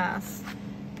goodness, what a mess.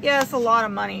 Yeah, it's a lot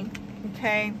of money,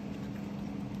 okay?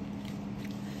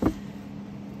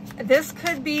 This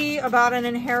could be about an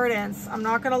inheritance. I'm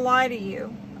not going to lie to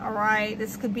you, all right?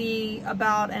 This could be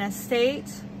about an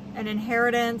estate, an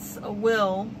inheritance, a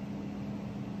will.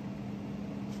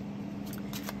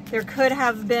 There could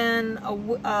have been a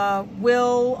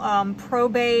will,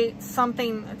 probate,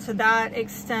 something to that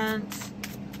extent.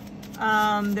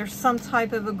 There's some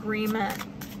type of agreement.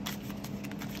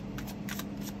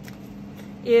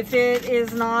 If it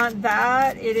is not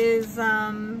that, it is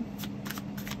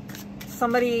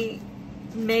somebody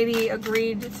maybe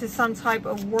agreed to some type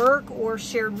of work or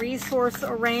shared resource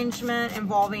arrangement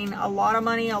involving a lot of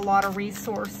money, a lot of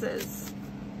resources.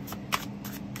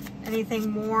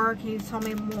 Anything more? Can you tell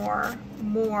me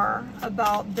more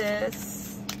about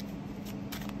this?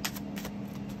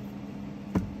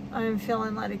 I'm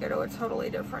feeling let it go to a totally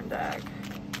different deck.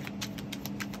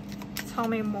 Tell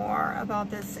me more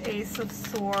about this Ace of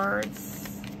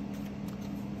Swords.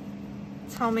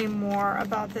 Tell me more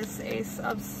about this Ace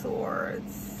of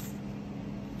Swords.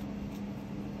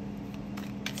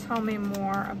 Tell me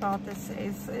more about this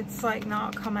Ace. It's like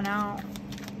not coming out.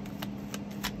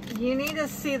 You need to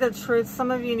see the truth. Some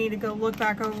of you need to go look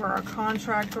back over a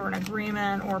contract or an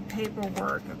agreement or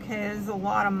paperwork. Okay, there's a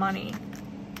lot of money.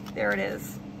 There it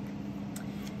is.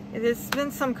 It's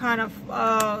been some kind of,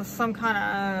 oh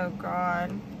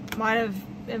God. Might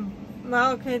have been,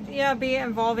 well, it could, yeah, be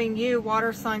involving you,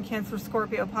 water sign, Cancer,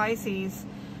 Scorpio, Pisces.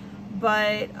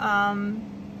 But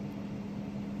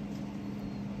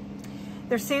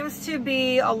there seems to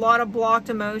be a lot of blocked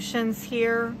emotions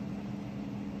here.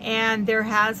 And there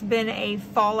has been a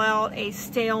fallout, a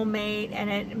stalemate, and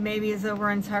it maybe is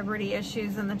over integrity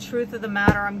issues. And the truth of the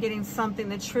matter, I'm getting something.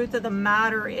 The truth of the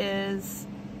matter is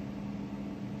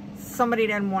somebody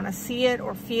didn't want to see it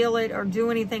or feel it or do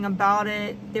anything about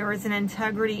it. There is an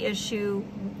integrity issue,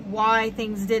 why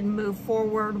things didn't move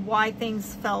forward, why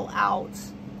things fell out,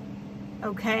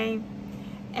 okay?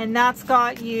 And that's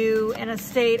got you in a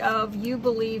state of, you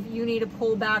believe you need to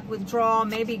pull back, withdraw,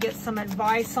 maybe get some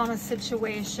advice on a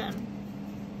situation.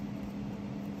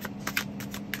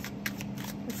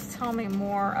 Just tell me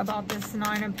more about this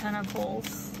Nine of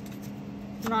Pentacles.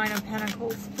 Nine of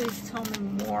Pentacles. Please tell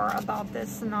me more about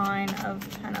this Nine of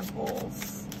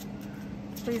Pentacles.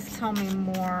 Please tell me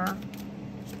more.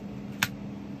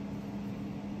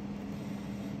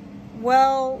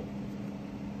 Well,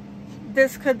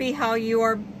 this could be how you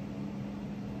are.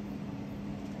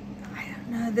 I don't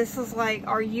know. This is like,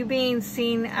 are you being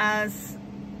seen as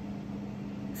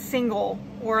single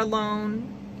or alone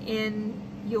in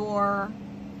your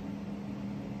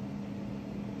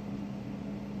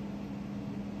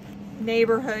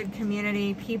neighborhood,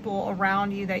 community, people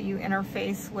around you that you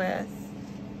interface with,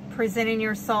 presenting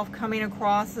yourself, coming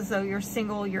across as though you're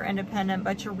single, you're independent,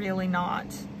 but you're really not.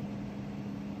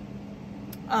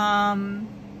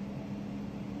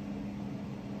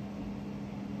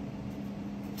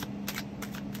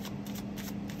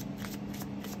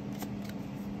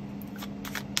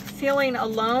 Feeling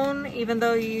alone, even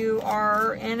though you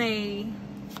are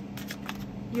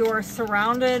you're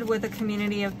surrounded with a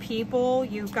community of people.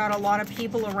 You've got a lot of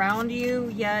people around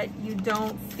you, yet you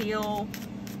don't feel,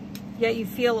 yet you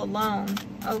feel alone.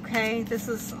 Okay, this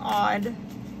is odd.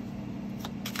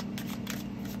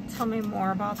 Tell me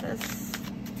more about this.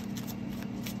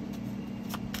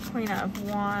 Queen of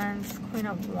Wands, Queen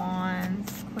of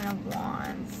Wands, Queen of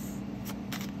Wands.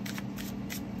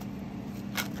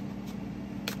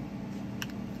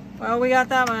 Well, we got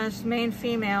that much. Main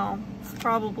female. It's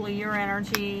probably your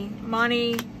energy.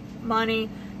 Money, money.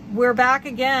 We're back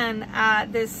again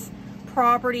at this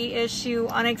property issue.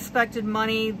 Unexpected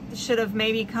money should have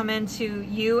maybe come into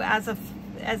you as a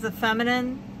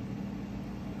feminine.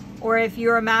 Or if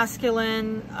you're a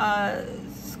masculine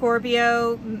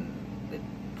Scorpio,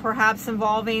 perhaps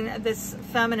involving this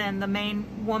feminine, the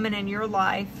main woman in your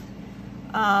life.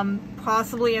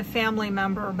 Possibly a family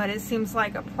member, but it seems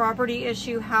like a property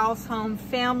issue, house, home,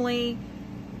 family,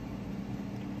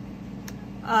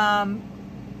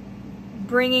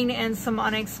 bringing in some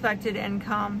unexpected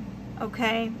income,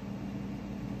 okay?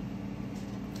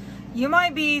 You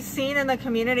might be seen in the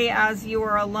community as you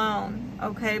are alone,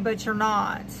 okay, but you're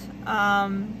not.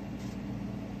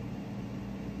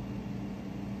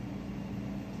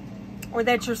 Or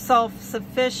that you're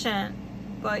self-sufficient,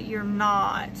 but you're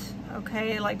not.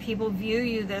 Okay, like people view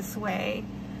you this way.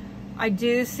 I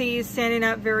do see you standing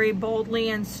up very boldly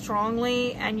and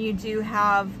strongly, and you do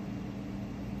have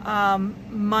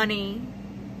money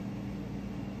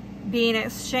being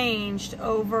exchanged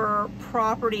over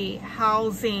property,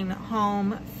 housing,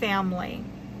 home, family.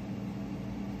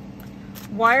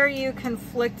 Why are you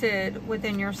conflicted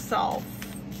within yourself?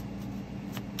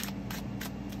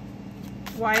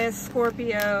 Why is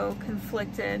Scorpio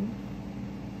conflicted?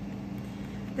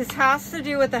 This has to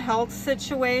do with the health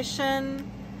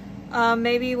situation.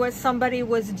 Maybe what somebody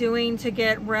was doing to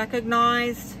get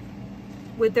recognized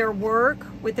with their work,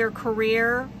 with their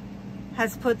career,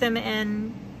 has put them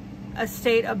in a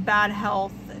state of bad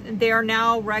health. They are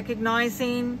now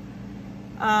recognizing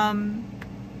and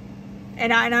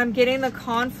And I'm getting the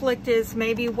conflict is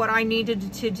maybe what I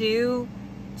needed to do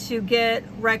to get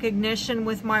recognition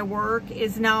with my work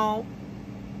is now,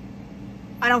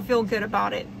 I don't feel good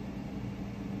about it.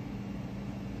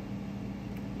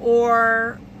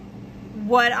 Or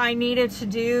what I needed to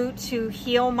do to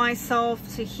heal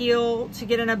myself, to heal, to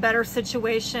get in a better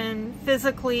situation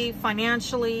physically,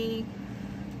 financially,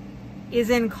 is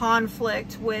in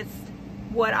conflict with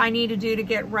what I need to do to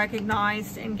get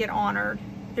recognized and get honored.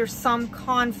 There's some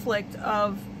conflict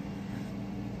of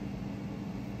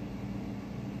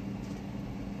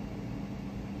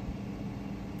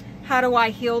how do I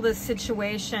heal this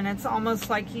situation? It's almost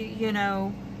like you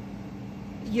know,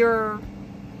 you're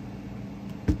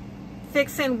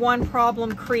fixing one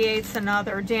problem creates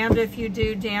another. Damned if you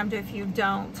do, damned if you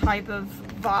don't type of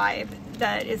vibe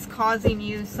that is causing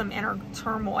you some inner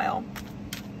turmoil.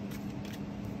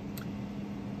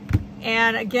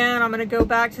 And again, I'm going to go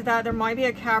back to that. There might be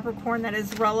a Capricorn that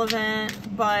is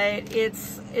relevant, but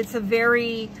this is a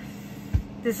very,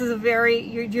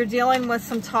 you're dealing with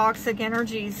some toxic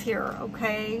energies here,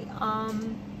 okay?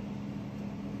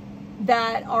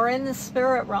 That are in the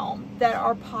spirit realm, that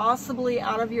are possibly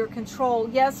out of your control.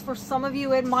 Yes, for some of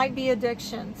you, it might be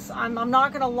addictions. I'm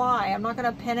not going to lie. I'm not going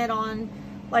to pin it on,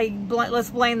 like,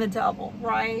 let's blame the devil,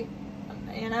 right?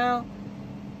 You know?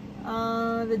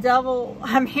 The devil,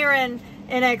 I'm hearing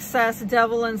in excess,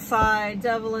 devil inside,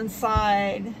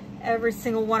 every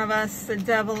single one of us, the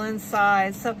devil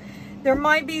inside. So there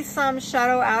might be some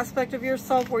shadow aspect of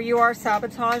yourself where you are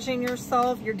sabotaging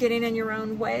yourself, you're getting in your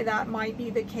own way. That might be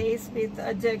the case with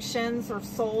addictions or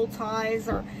soul ties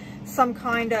or some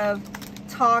kind of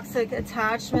toxic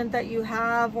attachment that you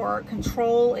have, or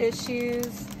control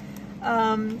issues.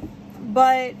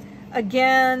 But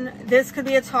again, this could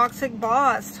be a toxic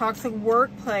boss, toxic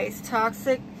workplace,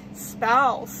 toxic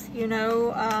spouse, you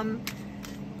know,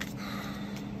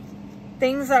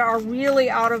 things that are really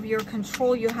out of your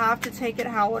control. You have to take it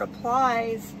how it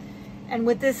applies. And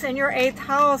with this in your 8th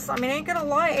house, I mean, I ain't gonna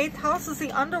lie, 8th house is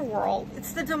the underworld.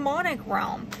 It's the demonic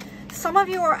realm. Some of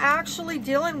you are actually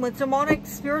dealing with demonic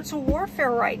spiritual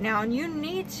warfare right now, and you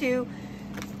need to,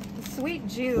 sweet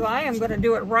Jesus, I am gonna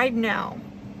do it right now.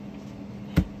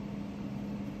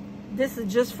 This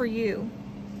is just for you,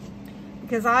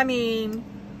 because I mean,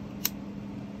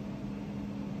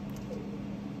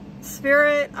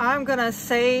 Spirit, I'm going to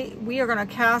say we are going to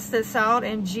cast this out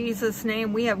in Jesus'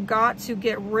 name. We have got to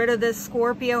get rid of this.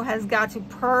 Scorpio has got to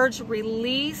purge,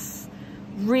 release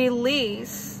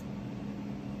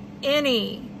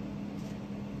any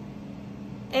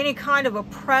kind of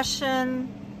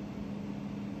oppression,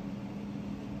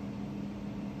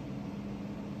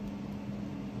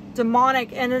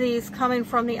 demonic entities coming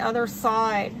from the other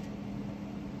side.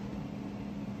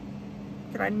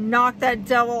 Did I knock that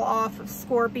devil off of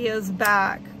Scorpio's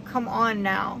back? Come on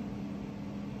now.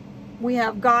 We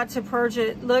have got to purge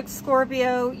it. Look,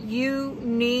 Scorpio, you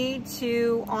need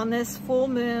to, on this full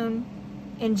moon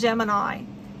in Gemini,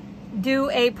 do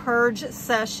a purge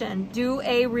session, do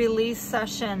a release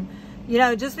session. You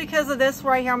know, just because of this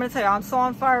right here, I'm going to tell you, I'm so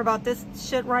on fire about this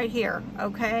shit right here,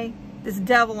 okay? This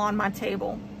devil on my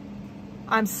table.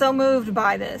 I'm so moved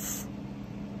by this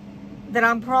that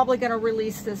I'm probably going to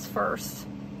release this first.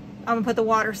 I'm going to put the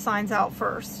water signs out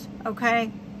first,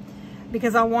 okay?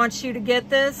 Because I want you to get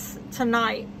this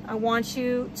tonight. I want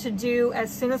you to do as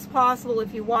soon as possible.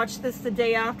 If you watch this the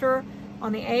day after,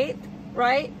 on the 8th,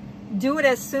 right? Do it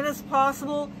as soon as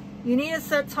possible. You need to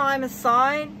set time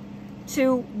aside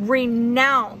to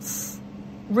renounce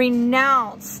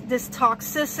this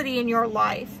toxicity in your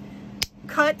life.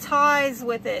 Cut ties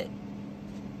with it.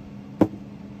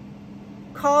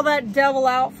 Call that devil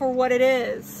out for what it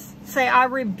is. Say, I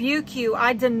rebuke you.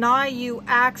 I deny you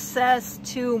access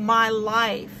to my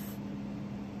life.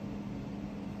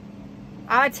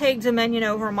 I take dominion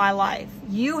over my life.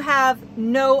 You have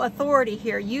no authority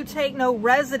here. You take no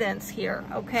residence here,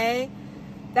 okay?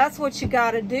 That's what you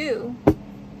got to do.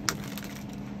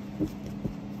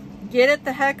 Get it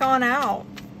the heck on out.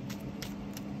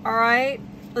 All right?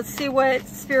 Let's see what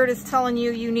Spirit is telling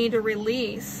you you need to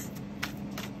release.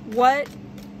 What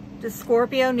does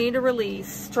Scorpio need to release?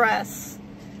 Stress.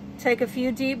 Take a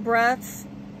few deep breaths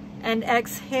and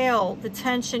exhale the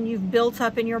tension you've built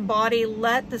up in your body.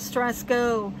 Let the stress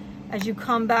go as you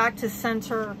come back to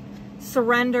center.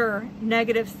 Surrender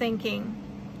negative thinking.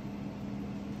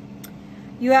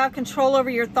 You have control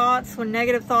over your thoughts. When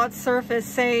negative thoughts surface,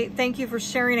 say thank you for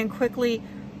sharing and quickly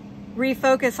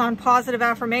refocus on positive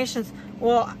affirmations.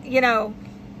 Well, you know,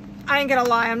 I ain't gonna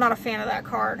lie, I'm not a fan of that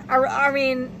card. I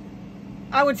mean,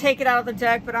 I would take it out of the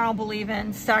deck, but I don't believe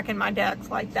in stacking my decks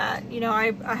like that. You know,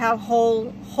 I have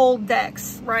whole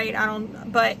decks, right?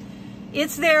 But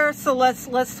it's there, so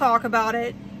let's talk about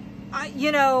it.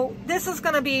 You know, this is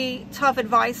going to be tough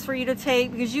advice for you to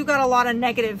take because you got a lot of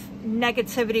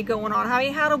negativity going on.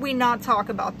 How do we not talk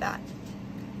about that?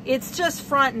 It's just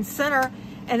front and center,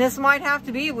 and this might have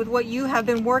to be with what you have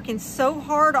been working so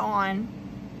hard on.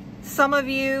 Some of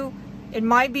you, it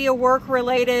might be a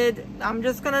work-related, I'm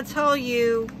just going to tell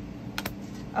you,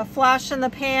 a flash in the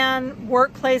pan,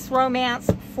 workplace romance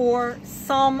for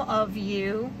some of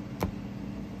you.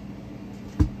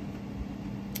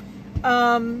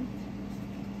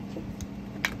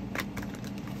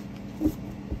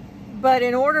 But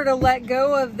in order to let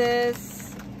go of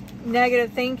this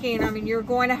negative thinking, I mean, you're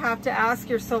going to have to ask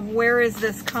yourself, where is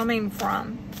this coming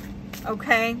from?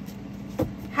 Okay?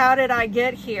 How did I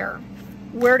get here?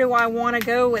 Where do I want to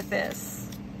go with this?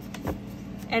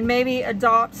 And maybe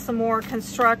adopt some more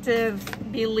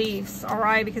constructive beliefs, all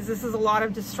right? Because this is a lot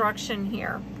of destruction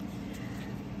here.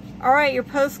 All right, your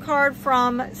postcard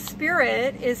from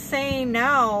Spirit is saying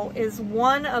now is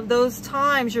one of those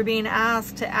times you're being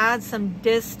asked to add some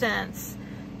distance.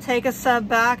 Take a step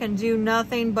back and do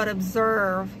nothing but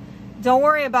observe. Don't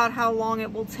worry about how long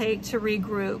it will take to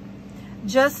regroup.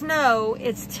 Just know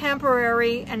it's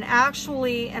temporary and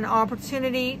actually an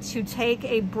opportunity to take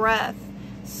a breath.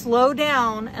 Slow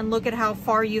down and look at how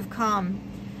far you've come.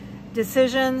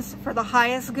 Decisions for the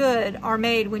highest good are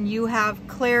made when you have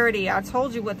clarity. I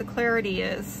told you what the clarity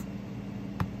is.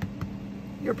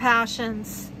 Your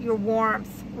passions, your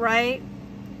warmth, right?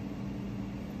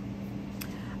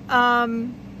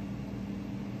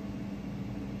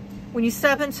 When you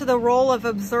step into the role of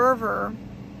observer,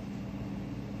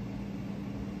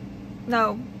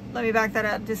 no, let me back that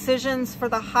up. Decisions for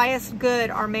the highest good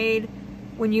are made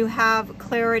when you have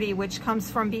clarity, which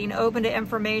comes from being open to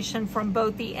information from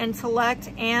both the intellect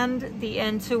and the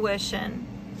intuition.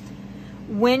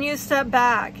 When you step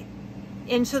back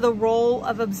into the role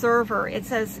of observer,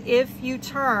 it's as if you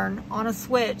turn on a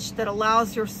switch that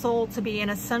allows your soul to be an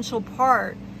essential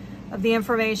part of the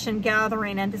information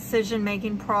gathering and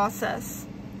decision-making process.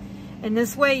 In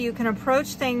this way, you can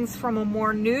approach things from a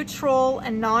more neutral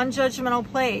and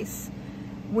non-judgmental place.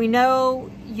 We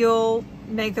know you'll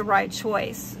make the right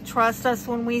choice. Trust us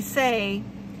when we say,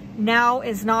 now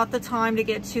is not the time to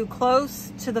get too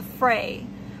close to the fray.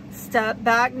 Step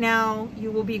back now.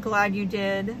 You will be glad you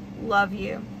did. Love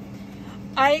you.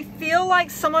 I feel like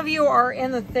some of you are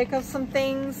in the thick of some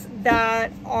things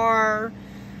that are,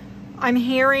 I'm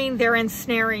hearing they're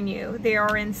ensnaring you. They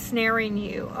are ensnaring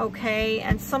you, okay?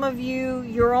 And some of you,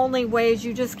 your only way is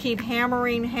you just keep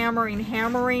hammering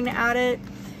at it.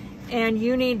 And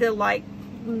you need to, like,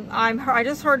 I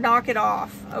just heard knock it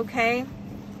off, okay?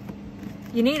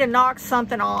 You need to knock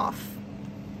something off.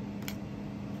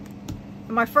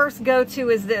 My first go-to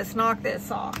is this, knock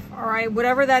this off, all right?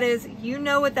 Whatever that is, you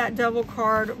know what that Devil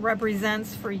card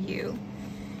represents for you.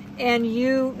 And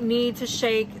you need to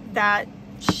shake that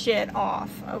shit off,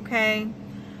 okay?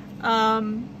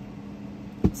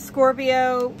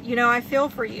 Scorpio, you know, I feel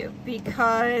for you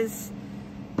because,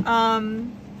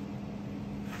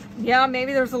 yeah,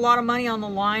 maybe there's a lot of money on the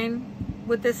line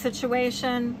with this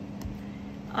situation.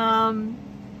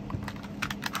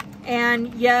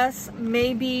 And yes,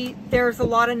 maybe there's a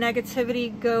lot of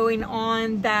negativity going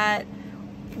on that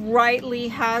rightly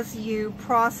has you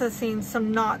processing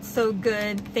some not so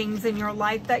good things in your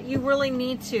life that you really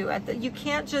need to. You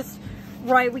can't just,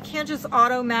 right, we can't just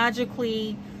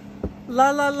auto-magically you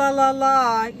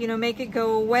know, make it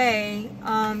go away.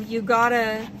 You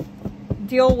gotta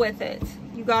deal with it.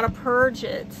 You got to purge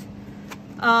it.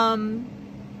 And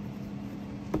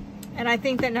I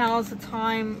think that now is the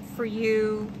time for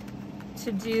you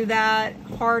to do that,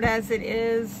 hard as it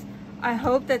is. I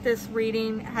hope that this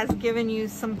reading has given you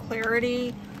some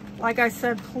clarity. Like I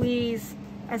said, please,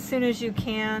 as soon as you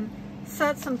can,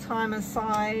 set some time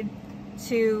aside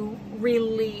to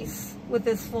release with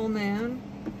this full moon.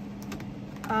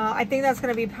 I think that's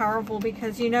going to be powerful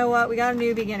because you know what? We got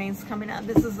new beginnings coming up.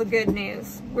 This is the good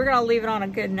news. We're going to leave it on a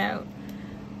good note.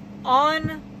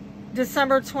 On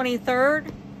December 23rd,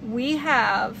 we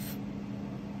have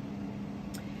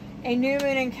a new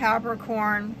moon in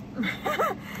Capricorn.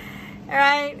 All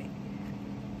right?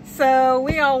 So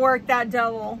we all work that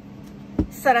devil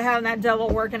instead of having that devil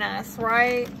working us,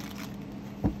 right?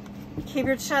 Keep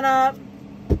your chin up.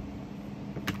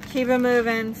 Keep it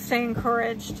moving. Stay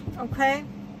encouraged, okay?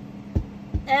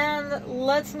 And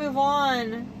let's move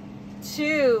on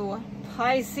to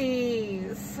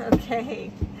Pisces.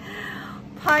 Okay.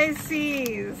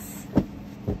 Pisces.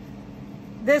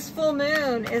 This full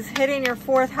moon is hitting your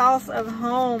 4th house of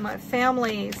home,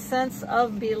 family, sense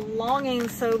of belonging.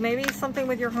 So maybe something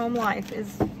with your home life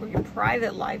is, or your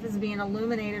private life is being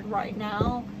illuminated right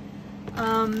now.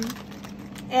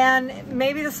 And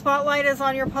maybe the spotlight is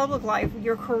on your public life,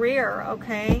 your career,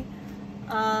 okay?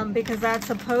 Because that's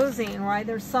opposing, right?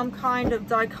 There's some kind of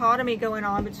dichotomy going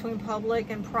on between public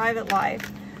and private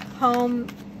life, home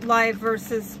life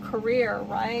versus career,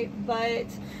 right? But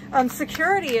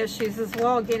security issues as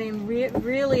well getting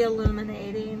really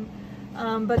illuminating.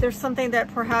 But there's something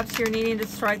that perhaps you're needing to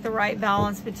strike the right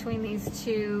balance between these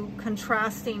two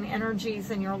contrasting energies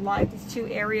in your life, these two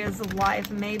areas of life.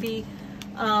 Maybe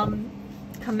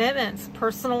commitments,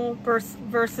 personal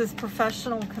versus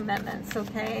professional commitments,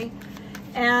 okay?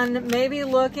 And maybe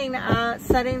looking at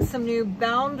setting some new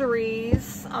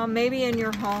boundaries, maybe in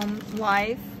your home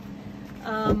life,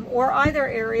 or either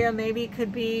area. Maybe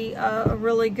could be a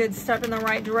really good step in the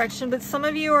right direction. But some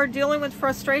of you are dealing with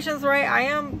frustrations, right? I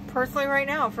am personally right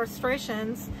now,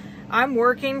 frustrations. I'm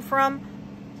working from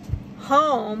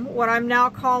home, what I'm now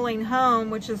calling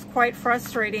home, which is quite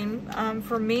frustrating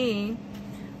for me,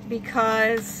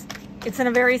 because it's in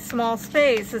a very small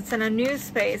space. It's in a new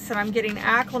space that I'm getting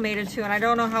acclimated to, and I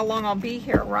don't know how long I'll be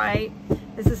here, right?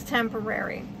 This is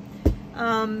temporary.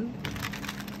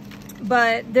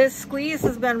 But this squeeze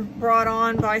has been brought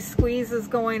on by squeezes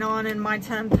going on in my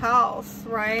 10th house,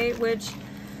 right? Which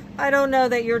I don't know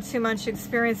that you're too much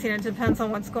experiencing. It depends on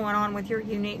what's going on with your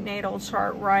unique natal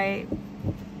chart, right?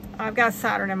 I've got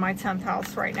Saturn in my 10th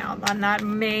house right now, and that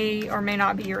may or may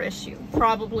not be your issue.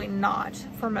 Probably not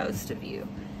for most of you.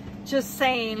 Just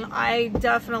saying, I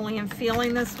definitely am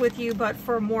feeling this with you, but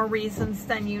for more reasons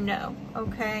than you know,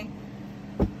 okay?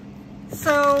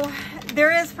 So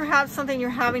there is perhaps something you're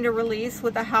having to release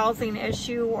with a housing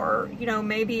issue, or, you know,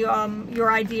 maybe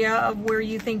your idea of where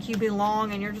you think you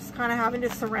belong, and you're just kind of having to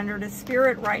surrender to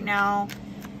spirit right now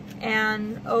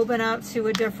and open up to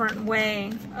a different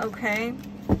way, okay?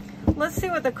 Let's see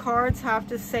what the cards have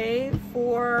to say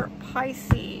for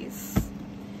Pisces.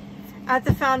 At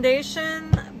the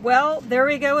foundation, well, there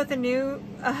we go with a new,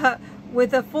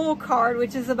 with a full card,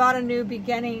 which is about a new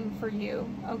beginning for you,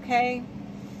 okay?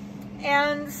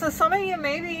 And so some of you,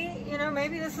 maybe, you know,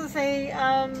 maybe this is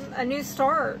a new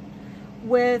start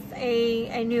with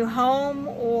a new home,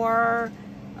 or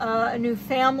a new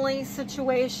family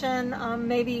situation.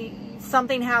 Maybe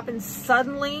something happens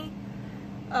suddenly,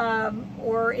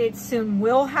 or it soon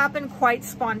will happen quite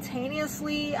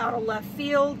spontaneously out of left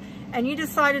field, and you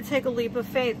decide to take a leap of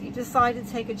faith. You decide to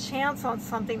take a chance on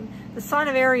something. The sign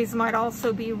of Aries might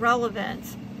also be relevant.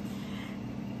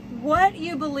 What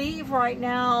you believe right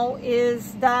now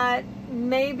is that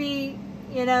maybe,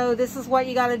 you know, this is what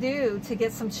you got to do to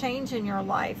get some change in your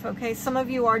life, okay? Some of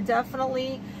you are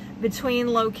definitely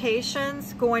between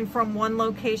locations, going from one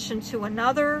location to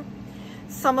another.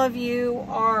 Some of you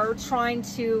are trying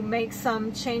to make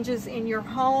some changes in your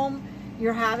home.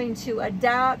 You're having to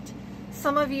adapt.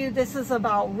 Some of you, this is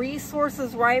about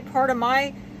resources, right? Part of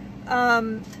my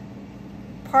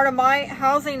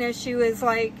housing issue is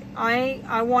like,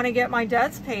 I want to get my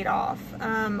debts paid off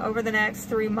over the next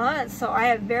 3 months. So I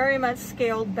have very much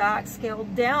scaled back,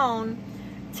 scaled down,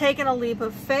 taken a leap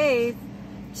of faith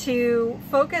to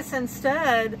focus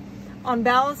instead on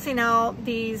balancing out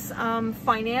these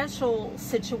financial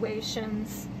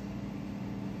situations,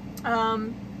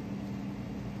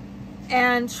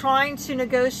 and trying to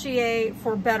negotiate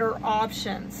for better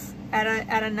options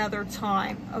at another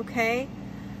time, okay?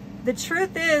 The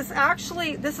truth is,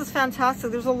 actually, this is fantastic.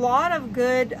 There's a lot of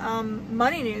good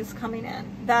money news coming in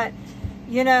that,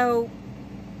 you know,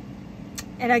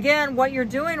 and again, what you're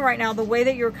doing right now, the way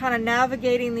that you're kind of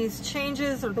navigating these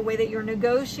changes, or the way that you're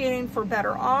negotiating for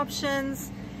better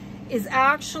options, is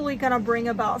actually going to bring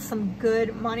about some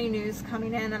good money news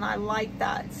coming in, and I like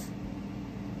that.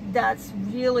 That's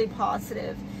really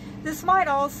positive. This might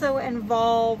also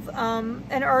involve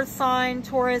an earth sign,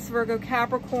 Taurus, Virgo,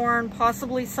 Capricorn,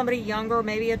 possibly somebody younger,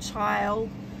 maybe a child,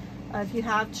 if you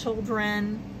have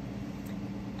children.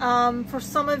 For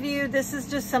some of you, this is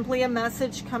just simply a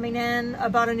message coming in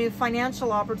about a new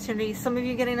financial opportunity. Some of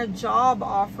you getting a job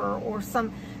offer or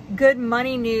some good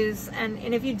money news. And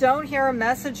if you don't hear a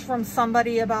message from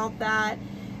somebody about that,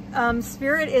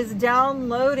 Spirit is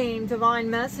downloading divine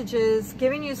messages,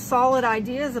 giving you solid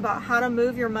ideas about how to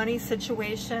move your money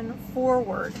situation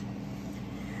forward.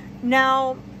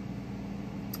 Now,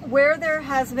 where there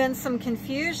has been some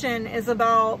confusion is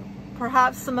about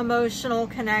perhaps some emotional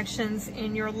connections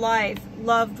in your life,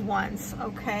 loved ones,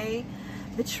 okay?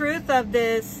 The truth of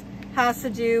this has to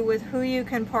do with who you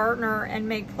can partner and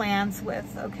make plans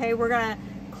with, okay? We're going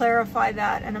to clarify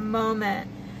that in a moment.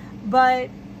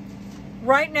 But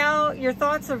right now, your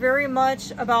thoughts are very much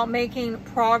about making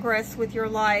progress with your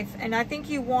life. And I think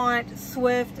you want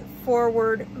swift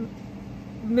forward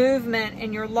movement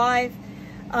in your life.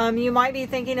 You might be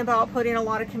thinking about putting a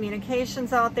lot of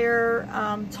communications out there,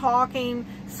 talking.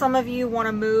 Some of you want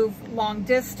to move long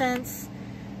distance.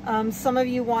 Some of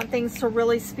you want things to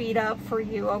really speed up for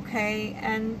you, okay?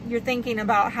 And you're thinking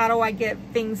about, how do I get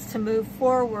things to move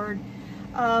forward?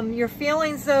 Your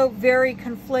feelings, though, very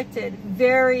conflicted,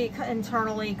 very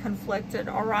internally conflicted,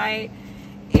 all right?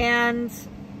 And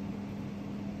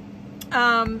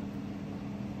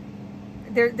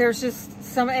there's just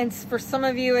some, and for some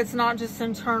of you, it's not just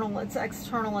internal, it's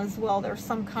external as well. There's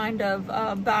some kind of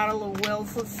battle of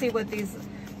wills. Let's see what these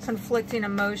conflicting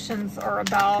emotions are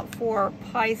about for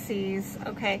Pisces,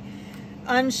 okay?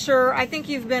 Unsure. I think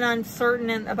you've been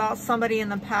uncertain about somebody in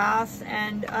the past,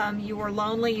 and you were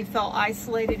lonely, you felt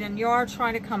isolated, and you are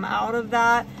trying to come out of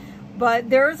that. But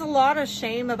there's a lot of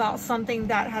shame about something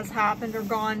that has happened or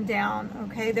gone down,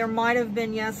 okay? There might have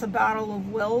been, yes, a battle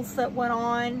of wills that went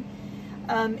on.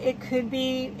 It could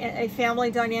be a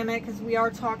family dynamic, because we are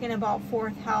talking about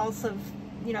 4th house of,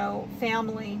 you know,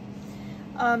 family.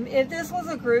 If this was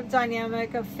a group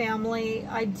dynamic of family,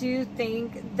 I do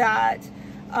think that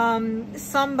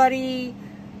somebody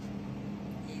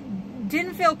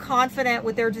didn't feel confident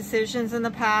with their decisions in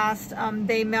the past.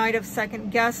 They might have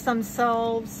second-guessed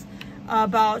themselves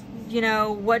about, you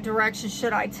know, what direction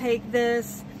should I take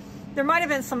this. There might have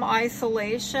been some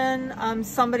isolation,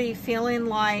 somebody feeling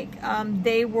like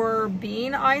they were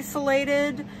being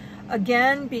isolated,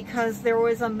 again, because there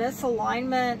was a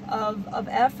misalignment of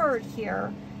effort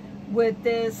here with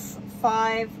this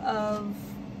 5 of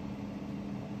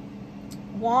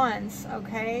Wands,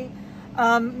 okay?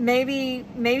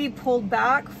 Maybe pulled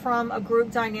back from a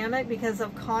group dynamic because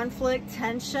of conflict,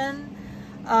 tension.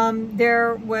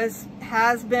 There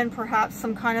has been perhaps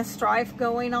some kind of strife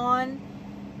going on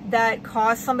that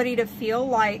caused somebody to feel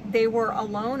like they were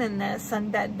alone in this,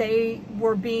 and that they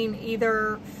were being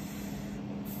either,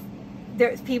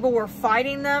 people were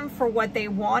fighting them for what they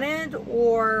wanted,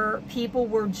 or people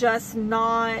were just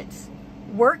not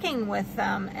working with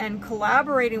them and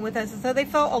collaborating with us. And so they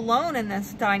felt alone in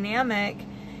this dynamic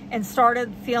and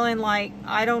started feeling like,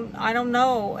 I don't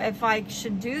know if I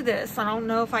should do this. I don't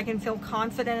know if I can feel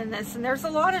confident in this. And there's a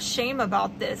lot of shame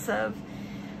about this of,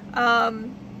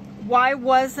 why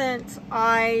wasn't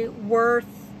I worth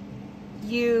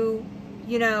you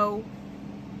know,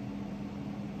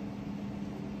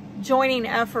 joining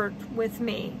effort with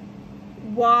me?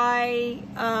 Why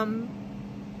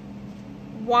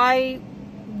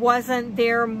wasn't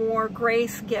there more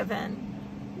grace given?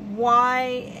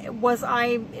 Why was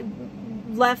I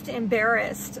left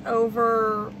embarrassed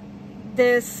over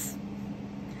this?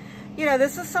 You know,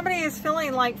 this is somebody who's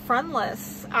feeling like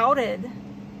friendless, outed.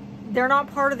 They're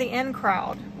not part of the in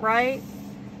crowd, right?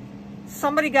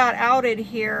 Somebody got outed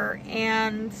here,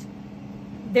 and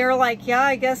they're like, yeah,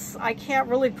 I guess I can't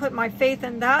really put my faith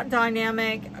in that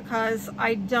dynamic because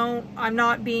I'm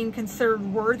not being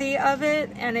considered worthy of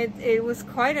it. And it was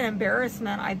quite an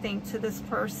embarrassment, I think, to this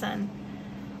person.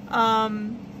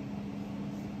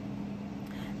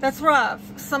 That's rough.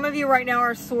 Some of you right now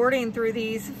are sorting through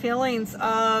these feelings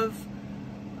of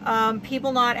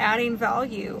people not adding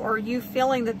value, or you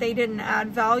feeling that they didn't add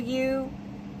value,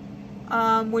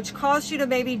 which caused you to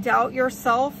maybe doubt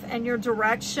yourself and your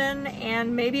direction,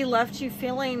 and maybe left you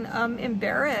feeling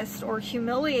embarrassed or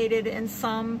humiliated in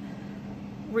some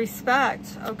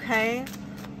respect, okay?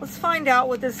 Let's find out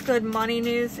what this good money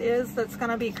news is that's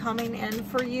going to be coming in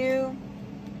for you.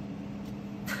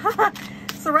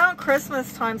 So around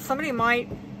Christmas time, somebody might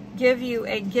give you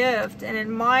a gift, and it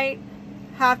might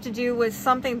have to do with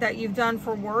something that you've done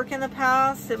for work in the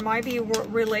past. It might be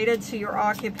related to your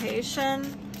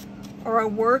occupation or a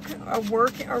work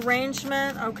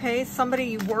arrangement, okay? Somebody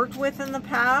you worked with in the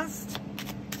past,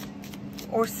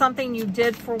 or something you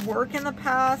did for work in the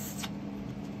past,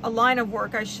 a line of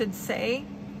work, I should say.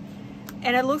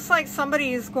 And it looks like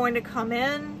somebody is going to come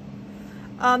in.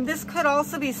 This could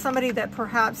also be somebody that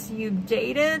perhaps you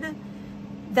dated,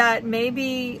 that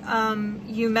maybe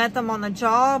you met them on the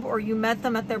job, or you met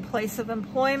them at their place of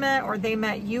employment, or they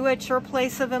met you at your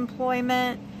place of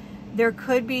employment. There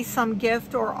could be some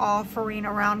gift or offering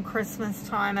around Christmas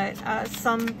time.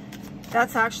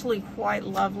 That's actually quite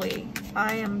lovely.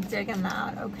 I am digging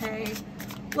that, okay?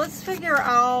 Let's figure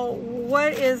out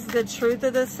what is the truth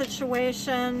of this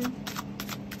situation.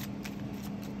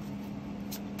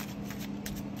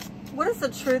 What is the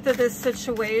truth of this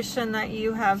situation that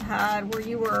you have had where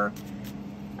you were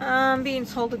I'm being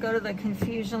told to go to the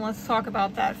confusion. Let's talk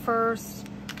about that first.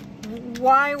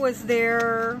 Why was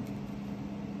there...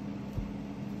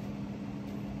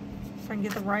 If I can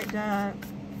get the right deck.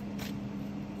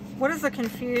 What is the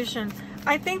confusion?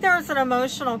 I think there's an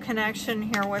emotional connection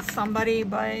here with somebody,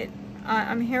 but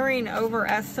I'm hearing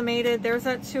overestimated. There's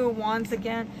that Two of Wands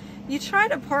again. You try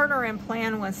to partner and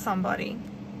plan with somebody.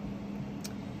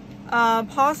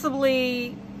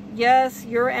 Possibly, yes,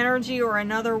 your energy or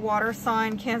another water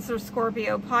sign, Cancer,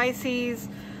 Scorpio, Pisces.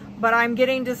 But I'm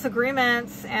getting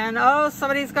disagreements and, oh,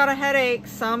 somebody's got a headache.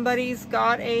 Somebody's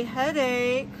got a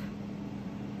headache.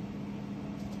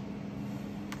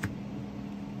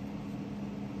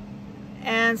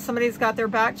 And somebody's got their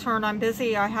back turned. I'm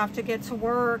busy. I have to get to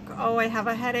work. Oh, I have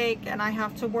a headache and I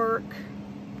have to work.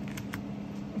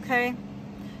 Okay.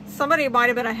 Somebody might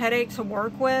have been a headache to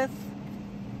work with.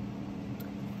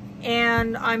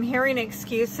 And I'm hearing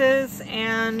excuses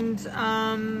and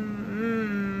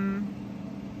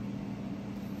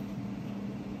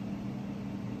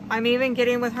I'm even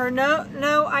getting with her.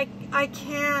 No, I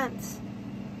can't.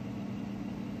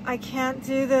 I can't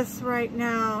do this right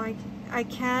now. I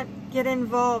can't get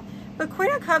involved. But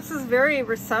Queen of Cups is very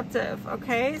receptive,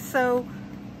 okay? So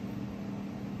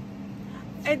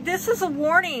this is a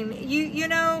warning. You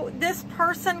know, this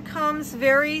person comes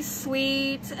very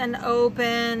sweet and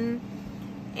open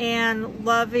and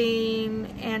loving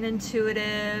and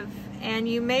intuitive, and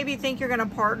you maybe think you're going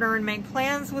to partner and make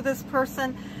plans with this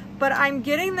person, but I'm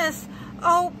getting this,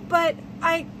 oh, but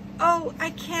I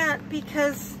can't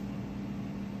because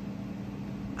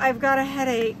I've got a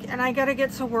headache and I got to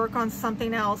get to work on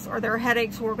something else, or they're a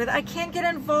headache to work with. I can't get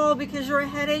involved because you're a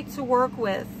headache to work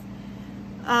with.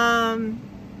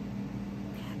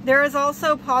 There has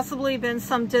also possibly been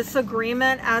some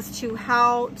disagreement as to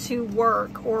how to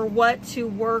work or what to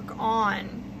work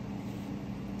on.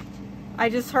 I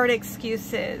just heard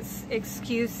excuses,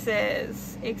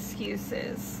 excuses,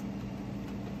 excuses.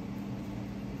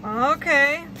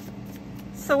 Okay.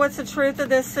 So what's the truth of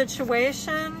this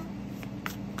situation?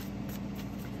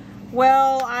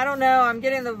 Well, I don't know. I'm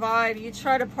getting the vibe. You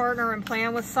try to partner and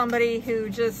plan with somebody who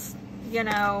just, you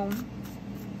know,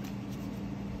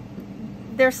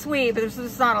 they're sweet, but there's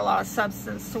just not a lot of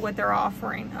substance to what they're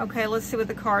offering. Okay, let's see what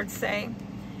the cards say.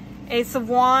 Ace of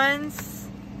Wands,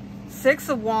 Six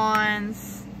of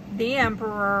Wands, the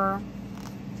Emperor,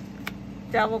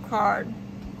 Devil card.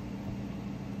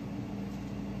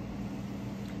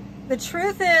 The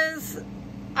truth is,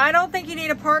 I don't think you need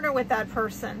to partner with that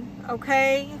person,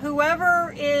 okay?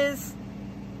 Whoever is,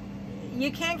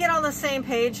 you can't get on the same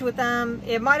page with them.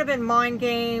 It might have been mind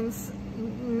games.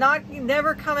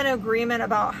 Never come in agreement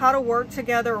about how to work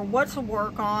together or what to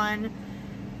work on.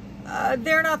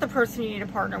 They're not the person you need to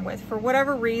partner with for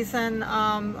whatever reason.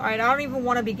 All right, I don't even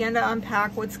want to begin to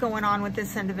unpack what's going on with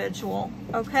this individual,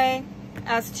 okay,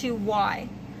 as to why.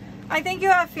 I think you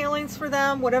have feelings for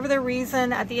them, whatever the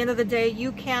reason. At the end of the day,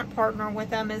 you can't partner with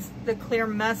them is the clear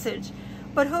message.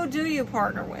 But who do you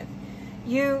partner with?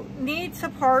 You need to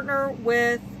partner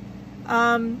with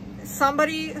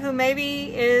somebody who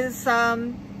maybe is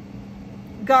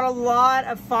got a lot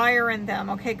of fire in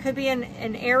them, okay? Could be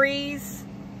an Aries,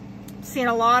 seeing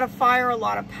a lot of fire, a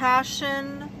lot of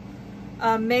passion,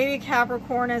 maybe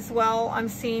Capricorn as well, I'm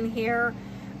seeing here.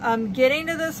 Getting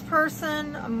to this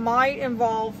person might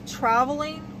involve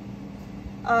traveling,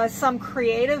 some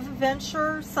creative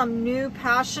venture, some new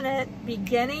passionate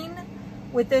beginning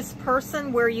with this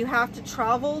person where you have to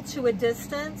travel to a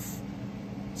distance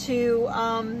to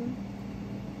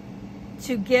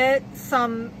get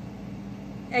some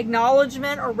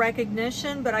acknowledgement or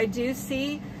recognition. But I do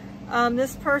see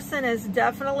this person is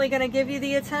definitely going to give you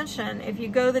the attention if you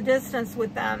go the distance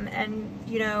with them, and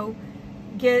you know,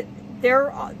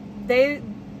 they're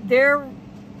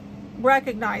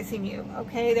recognizing you,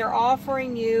 okay? They're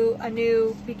offering you a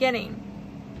new beginning.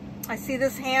 I see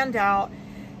this handout.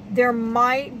 There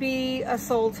might be a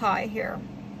soul tie here.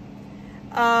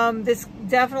 This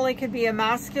definitely could be a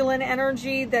masculine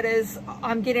energy that is,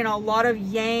 I'm getting a lot of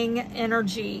yang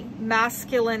energy,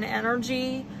 masculine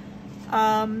energy.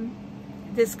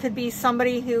 This could be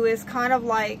somebody who is kind of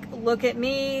like, look at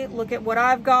me, look at what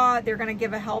I've got. They're going to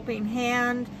give a helping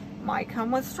hand. Might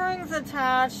come with strings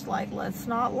attached, like, let's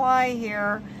not lie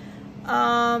here.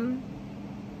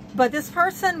 But this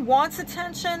person wants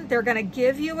attention. They're going to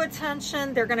give you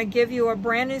attention. They're going to give you a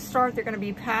brand new start. They're going to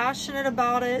be passionate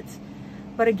about it.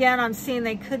 But again, I'm seeing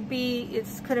they could be, it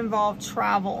could involve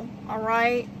travel, all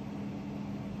right?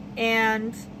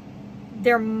 And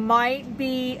there might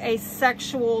be a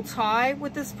sexual tie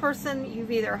with this person.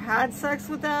 You've either had sex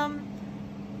with them,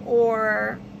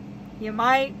 or you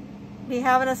might be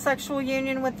having a sexual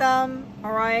union with them,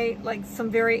 all right? Like some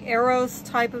very Eros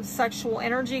type of sexual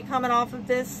energy coming off of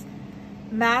this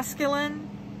masculine.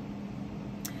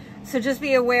 So just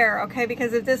be aware, okay?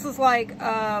 Because if this is like,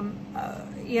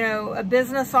 you know, a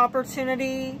business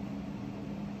opportunity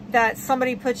that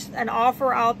somebody puts an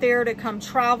offer out there to come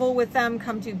travel with them,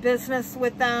 come do business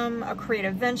with them, a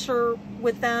creative venture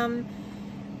with them,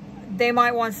 they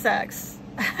might want sex.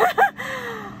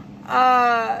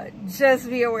 Just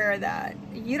be aware of that.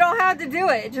 You don't have to do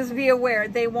it. Just be aware.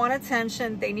 They want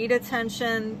attention. They need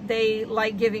attention. They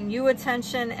like giving you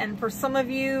attention. And for some of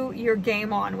you, you're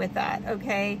game on with that,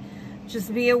 okay?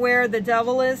 Just be aware the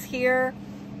devil is here.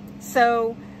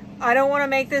 So I don't want to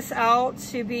make this out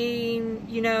to being,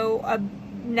 you know, a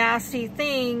nasty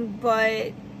thing,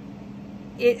 but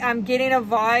I'm getting a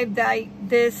vibe that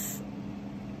this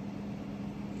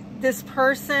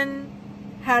person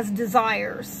has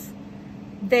desires.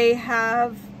 They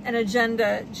have an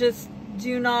agenda. Just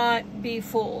do not be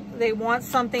fooled. They want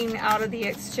something out of the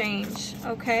exchange,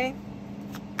 okay?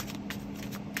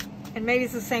 And maybe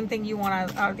it's the same thing you want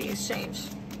out of the exchange.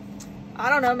 I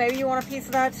don't know, maybe you want a piece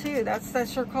of that too.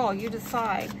 That's your call. You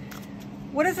decide.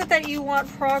 What is it that you want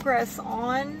progress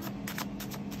on?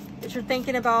 That you're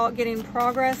thinking about getting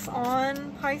progress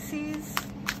on, Pisces?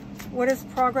 What is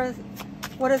progress?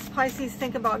 What does Pisces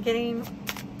think about getting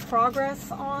progress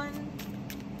on?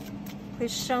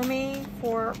 Please show me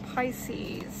for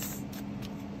Pisces.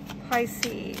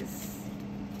 Pisces.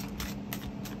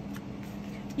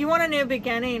 You want a new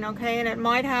beginning, okay? And it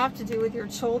might have to do with your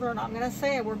children. I'm going to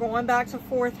say it. We're going back to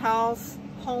 4th house,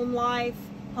 home life,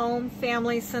 home,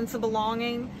 family, sense of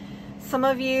belonging. Some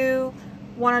of you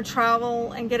want to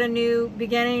travel and get a new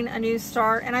beginning, a new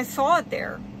start. And I saw it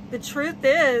there. The truth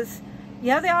is,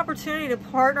 you have the opportunity to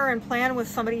partner and plan with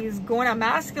somebody who's going a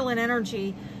masculine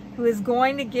energy, who is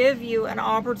going to give you an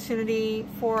opportunity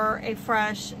for a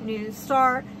fresh new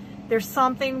start. There's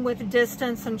something with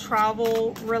distance and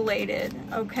travel related,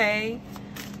 okay?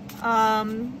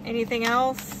 Anything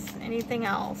else? Anything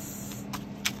else?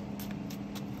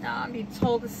 I'm being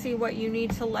told to see what you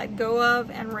need to let go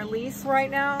of and release right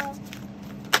now.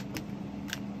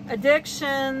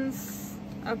 Addictions,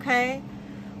 okay?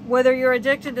 Whether you're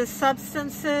addicted to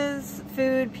substances,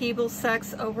 food, people,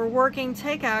 sex, overworking,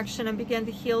 take action and begin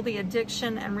to heal the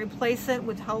addiction and replace it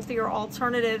with healthier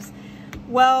alternatives.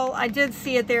 Well, I did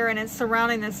see it there, and it's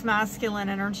surrounding this masculine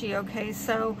energy, okay?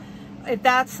 So if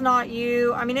that's not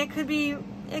you, I mean, it could be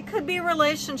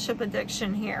relationship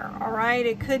addiction here, all right?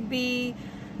 It could be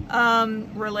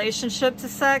relationship to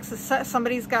sex.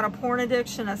 Somebody's got a porn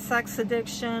addiction, a sex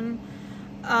addiction.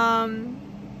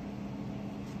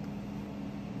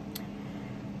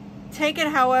 Take it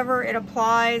however it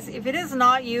applies. If it is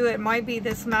not you, it might be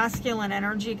this masculine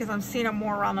energy, because I'm seeing it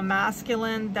more around the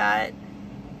masculine, that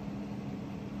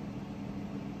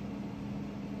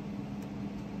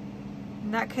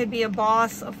could be a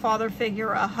boss, a father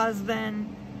figure, a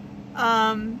husband.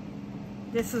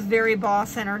 This is very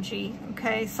boss energy,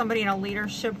 okay? Somebody in a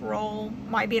leadership role,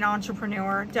 might be an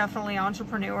entrepreneur, definitely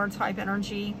entrepreneur type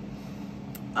energy.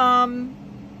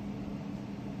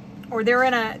 Or they're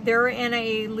in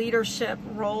a leadership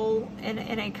role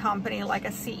in a company, like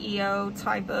a CEO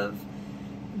type of,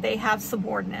 they have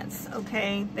subordinates,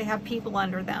 okay? They have people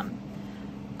under them.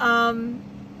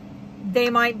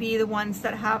 They might be the ones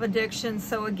that have addictions.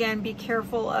 So again, be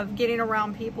careful of getting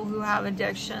around people who have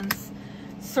addictions.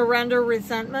 Surrender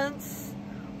resentments.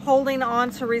 Holding on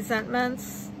to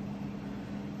resentments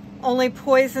only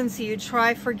poisons you.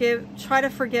 Try to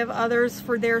forgive others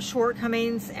for their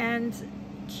shortcomings and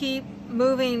keep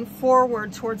moving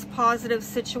forward towards positive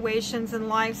situations in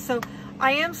life. So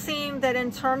I am seeing that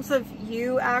in terms of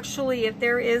you, actually, if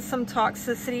there is some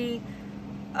toxicity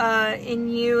in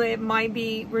you, it might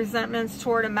be resentments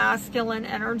toward a masculine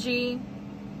energy,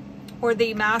 or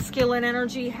the masculine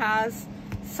energy has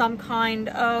some kind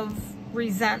of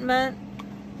resentment.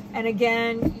 And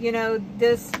again, you know,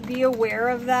 be aware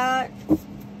of that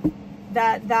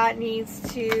needs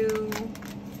to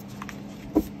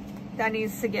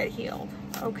get healed,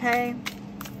 okay?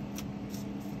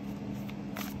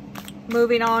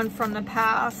 Moving on from the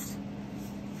past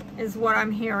is what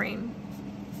I'm hearing.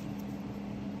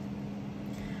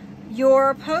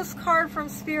 Your postcard from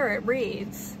Spirit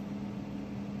reads,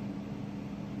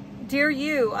 "Dear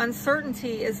you,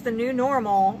 uncertainty is the new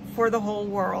normal for the whole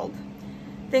world.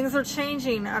 Things are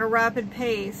changing at a rapid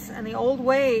pace, and the old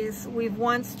ways we've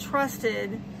once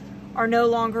trusted are no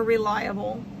longer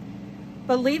reliable.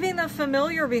 But leaving the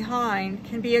familiar behind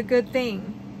can be a good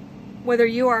thing. Whether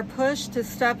you are pushed to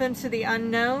step into the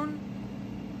unknown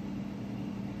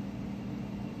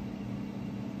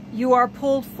You are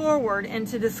pulled forward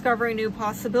into discovering new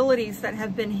possibilities that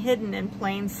have been hidden in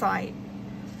plain sight.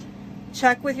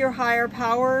 Check with your higher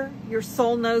power. Your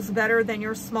soul knows better than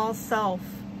your small self.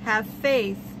 Have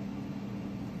faith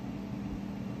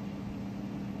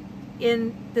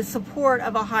in the support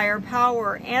of a higher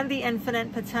power and the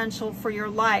infinite potential for your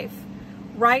life.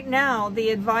 Right now, the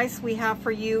advice we have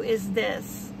for you is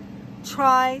this: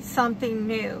 try something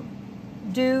new.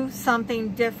 Do something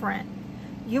different.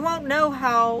 You won't know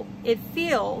how it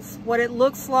feels, what it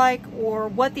looks like, or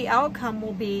what the outcome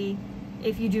will be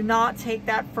if you do not take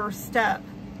that first step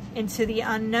into the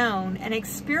unknown and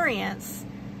experience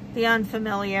the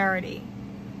unfamiliarity.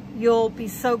 You'll be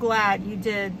so glad you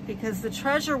did, because the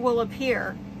treasure will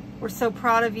appear. We're so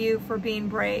proud of you for being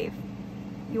brave.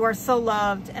 You are so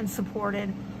loved and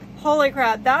supported. Holy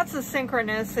crap, that's a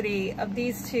synchronicity of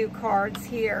these two cards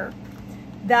here,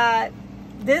 that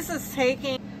this is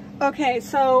taking. Okay,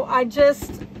 so I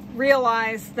just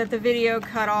realized that the video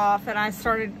cut off and I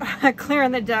started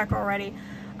clearing the deck already.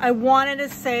 I wanted to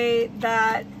say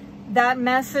that that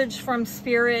message from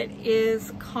Spirit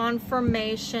is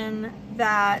confirmation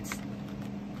that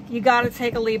you got to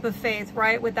take a leap of faith,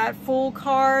 right? With that Fool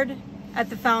card at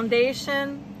the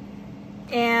foundation,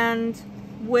 and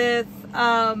with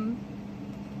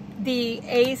the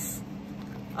Ace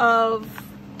of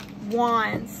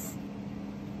Wands.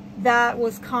 That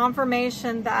was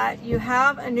confirmation that you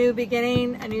have a new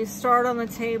beginning, a new start on the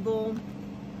table,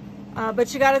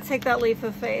 but you got to take that leap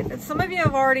of faith. And some of you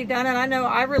have already done it. I know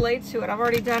I relate to it. I've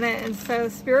already done it. And so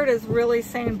Spirit is really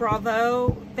saying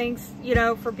bravo. Thanks, you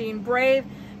know, for being brave,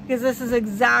 because this is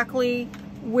exactly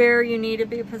where you need to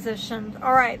be positioned.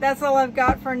 All right, that's all I've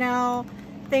got for now.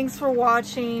 Thanks for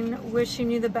watching.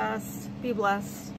 Wishing you the best. Be blessed.